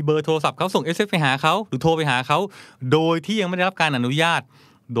มีเบอร์โทรศัพท์เขาส่ง SMS ไปหาเขาหรือโทรไปหาเขาโดยที่ยังไม่ได้รับการอนุญาต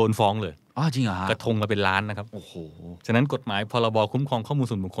โดนฟ้องเลยจริงเหรอกระทงละเป็นล้านนะครับโอ้โหฉะนั้นกฎหมายพรบคุ้มครองข้อมูล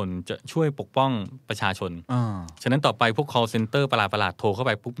ส่วนบุคคลจะช่วยปกป้องประชาชนฉะนั้นต่อไปพวก call center ประหลาดโทรเข้าไ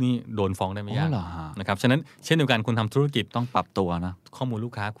ปปุ๊บนี่โดนฟ้องได้ไม่ยากนะครับฉะนั้นเช่นเดียวกันคุณทำธุรกิจต้องปรับตัวนะข้อมูลลู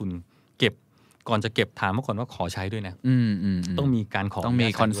กค้าคุณเก็บก่อนจะเก็บถามมาก่อนว่าขอใช้ด้วยนะต้องมีการขอต้องมี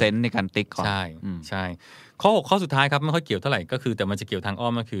คอนเซนต์ในการติ๊กก่อนใช่ข้อ6ข้อสุดท้ายครับไม่ค่อยเกี่ยวเท่าไหร่ก็คือแต่มันจะเกี่ยวทางอ้อ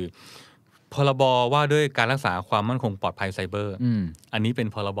มก็คือ พรบว่าด้วยการรักษาความมั่นคงปลอดภัยไซเบอร์อันนี้เป็น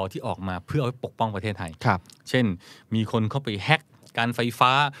พรบที่ออกมาเพื่อเอาไว้ปกป้องประเทศไทยเช่นมีคนเข้าไปแฮกการไฟฟ้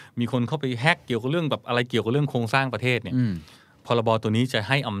ามีคนเข้าไปแฮกเกี่ยวกับเรื่องแบบอะไรเกี่ยวกับเรื่องโครงสร้างประเทศเนี่ยพรบตัวนี้จะใ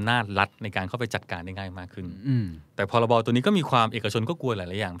ห้อำนาจรัฐในการเข้าไปจัดการได้ง่ายมากขึ้นแต่พรบตัวนี้ก็มีความเอกชนก็กลัวหลา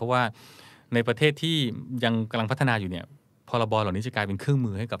ยๆอย่างเพราะว่าในประเทศที่ยังกำลังพัฒนาอยู่เนี่ยพรบเหล่านี้จะกลายเป็นเครื่อง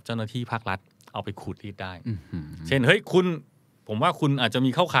มือให้กับเจ้าหน้าที่ภาครัฐเอาไปขูดรีดได้เช่นเฮ้ยคุณผมว่าคุณอาจจะมี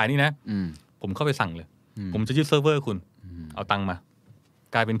เข้าขายนี่นะผมเข้าไปสั่งเลยผมจะยึดเซิร์ฟเวอร์คุณเอาตังค์มา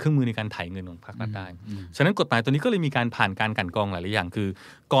กลายเป็นเครื่องมือในการไถเงินของภาครัฐได้ฉะนั้นกฎหมายตัวนี้ก็เลยมีการผ่านการกลั่นกรองหลายๆอย่างคือ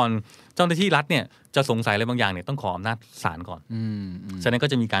ก่อนเจ้าหน้าที่รัฐเนี่ยจะสงสัยอะไรบางอย่างเนี่ยต้องขออำนาจศาลก่อนฉะนั้นก็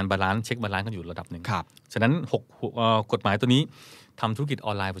จะมีการบาลานซ์เช็คบาลานซ์กันอยู่ระดับหนึ่งฉะนั้นกฎหมายตัวนี้ทำธุรกิจอ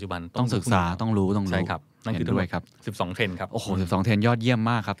อนไลน์ปัจจุบันต้องศึกษาต้องรู้ใช่ครับนั่นคือด้วยครับ12เทรนด์ครับโอ้โห12เทรนด์ยอดเยี่ยม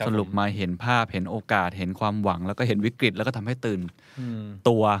มากครับสรุปมาเห็นภาพเห็นโอกาสเห็นความหวังแล้วก็เห็นวิกฤตแล้วก็ทำให้ตื่นต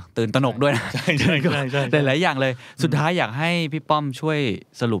ระหนกด้วยนะใช่หลายๆอย่างเลยสุดท้ายอยากให้พี่ป้อมช่วย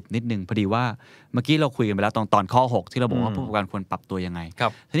สรุปนิดนึงพอดีว่าเมื่อกี้เราคุยกันไปแล้วตอนข้อ6ที่เราบอกว่าผู้ประกอบการควรปรับตัวยังไง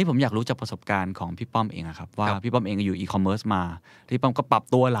ทีนี้ผมอยากรู้จากประสบการณ์ของพี่ป้อมเองครับว่าพี่ป้อมเองอยู่อีคอมเมิร์ซมาพี่ป้อมก็ปรับ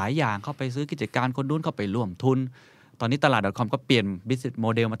ตัวหลายอย่างเข้าไปซื้อกิจการคนนู้นเข้าไปร่วมทุนตอนนี้ตลาด .com ก็เปลี่ยน business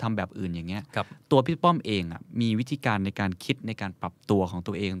model มาทำแบบอื่นอย่างเงี้ยตัวพี่ป้อมเองมีวิธีการในการคิดในการปรับตัวของ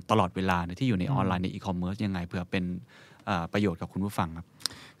ตัวเองตลอดเวลาที่อยู่ในออนไลน์ในอีคอมเมิร์ซยังไงเพื่อเป็นประโยชน์กับคุณผู้ฟังครับ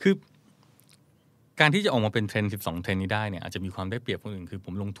คือการที่จะออกมาเป็นเทรนด์12เทรนด์นี้ได้เนี่ยอาจจะมีความได้เปรียบคนอื่นคือผ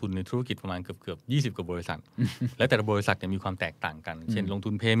มลงทุนในธุรกิจประมาณเกือบ20กว่าบริษัท และแต่ละบริษัทมีความแตกต่างกันเช่นลงทุ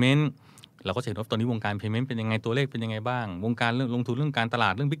น payment เราก็จะเห็นว่าตอนนี้วงการ payment เป็นยังไงตัวเลขเป็นยังไงบ้างวงการลงทุนเรื่องการตลา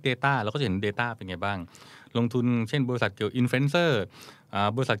ดเรื่อง big data เราก็จะเห็น data เป็นยังไงบ้างลงทุนเช่นบริษัทเกี่ยวอินฟลูเอนเซอร์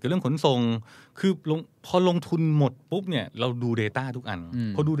บริษัทเกี่ยวเรื่องขนส่งคือพอลงทุนหมดปุ๊บเนี่ยเราดู data ทุกอัน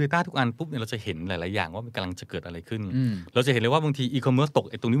พอดู data ทุกอันปุ๊บเนี่ยเราจะเห็นหลายๆอย่างว่ามันกำลังจะเกิดอะไรขึ้นเราจะเห็นเลยว่าบางทีอีคอมเมิร์ซตก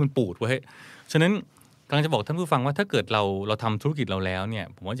ไอ้ตรงนี้มันปูดไว้ฉะนั้นกำลังจะบอกท่านผู้ฟังว่าถ้าเกิดเราทำธุรกิจเราแล้วเนี่ย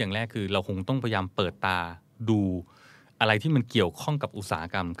ผมว่าอย่างแรกคือเราคงต้องพยายามเปิดตาดูอะไรที่มันเกี่ยวข้องกับอุตสาห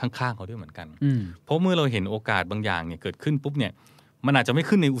กรรมข้างๆเขาด้วยเหมือนกันเพราะเมื่อเราเห็นโอกาสบางอย่างเนี่ยเกิดขึ้นปุ๊บเนี่ยมันอาจจะไม่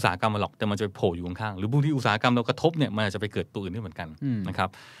ขึ้นในอุตสาหกรรมหรอกแต่มันจะไปโผล่อยู่ข้างๆหรือบางทีอุตสาหกรรมเรากระทบเนี่ยมันอาจจะไปเกิดตัวอื่นด้วยเหมือนกันนะครับ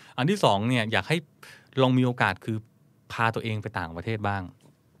อันที่2เนี่ยอยากให้ลองมีโอกาสคือพาตัวเองไปต่างประเทศบ้าง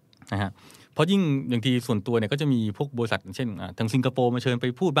นะฮะเพราะยิ่งอย่างที่ส่วนตัวเนี่ยก็จะมีพวกบริษัทเช่นทางสิงคโปร์มาเชิญไป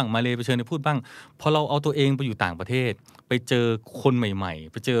พูดบ้างมาเลไปเชิญไปพูดบ้างพอเราเอาตัวเองไปอยู่ต่างประเทศไปเจอคนใหม่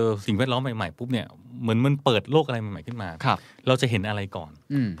ๆไปเจอสิ่งแวดล้อมใหม่ๆปุ๊บเนี่ยเหมือนมันเปิดโลกอะไรใหม่ๆขึ้นมาเราจะเห็นอะไรก่อน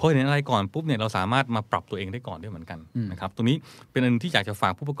พอเห็นอะไรก่อนปุ๊บเนี่ยเราสามารถมาปรับตัวเองได้ก่อนด้วยเหมือนกันนะครับตรงนี้เป็นอันที่อยากจะฝา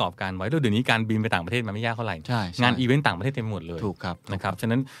กผู้ประกอบการไว้ด้วยเดี๋ยวนี้การบินไปต่างประเทศมันไม่ยากเท่าไหร่งานอีเวนต์ต่างประเทศเต็มหมดเลยถูกครับนะครับฉะ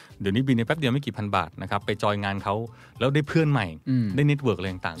นั้นเดี๋ยวนี้บินในแป๊บเดียวไม่กี่พันบาทนะครับไปจอยงานเขาแล้วได้เพื่อนใหม่ได้เน็ตเวิร์กอะไร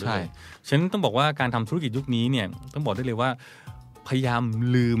ต่างๆด้วยฉะนั้นต้องบอกว่าการทำธุรกิจยุคนี้เนี่ยต้องบอกได้เลยว่าพยายาม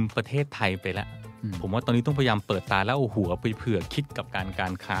ลืมประเทศไทยไปแล้วผมว่าตอนนี้ต้องพยายามเปิดตาแล้วเอาหัวไปเผื่อคิดกับการ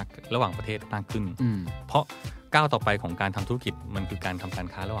ค้าระหว่างประเทศมากขึ้นเพราะก้าวต่อไปของการทำธุรกิจมันคือการทำการ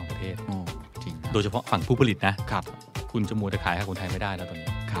ค้าระหว่างประเทศโดยเฉพาะฝั่งผู้ผลิตนะครับคุณจะมัวแต่ขายให้คนไทยไม่ได้แล้วตอนนี้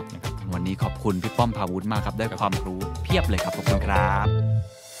ครับวันนี้ขอบคุณพี่ป้อมภาวุฒิมากครับได้ความรู้เพียบเลยครับขอบคุณครับ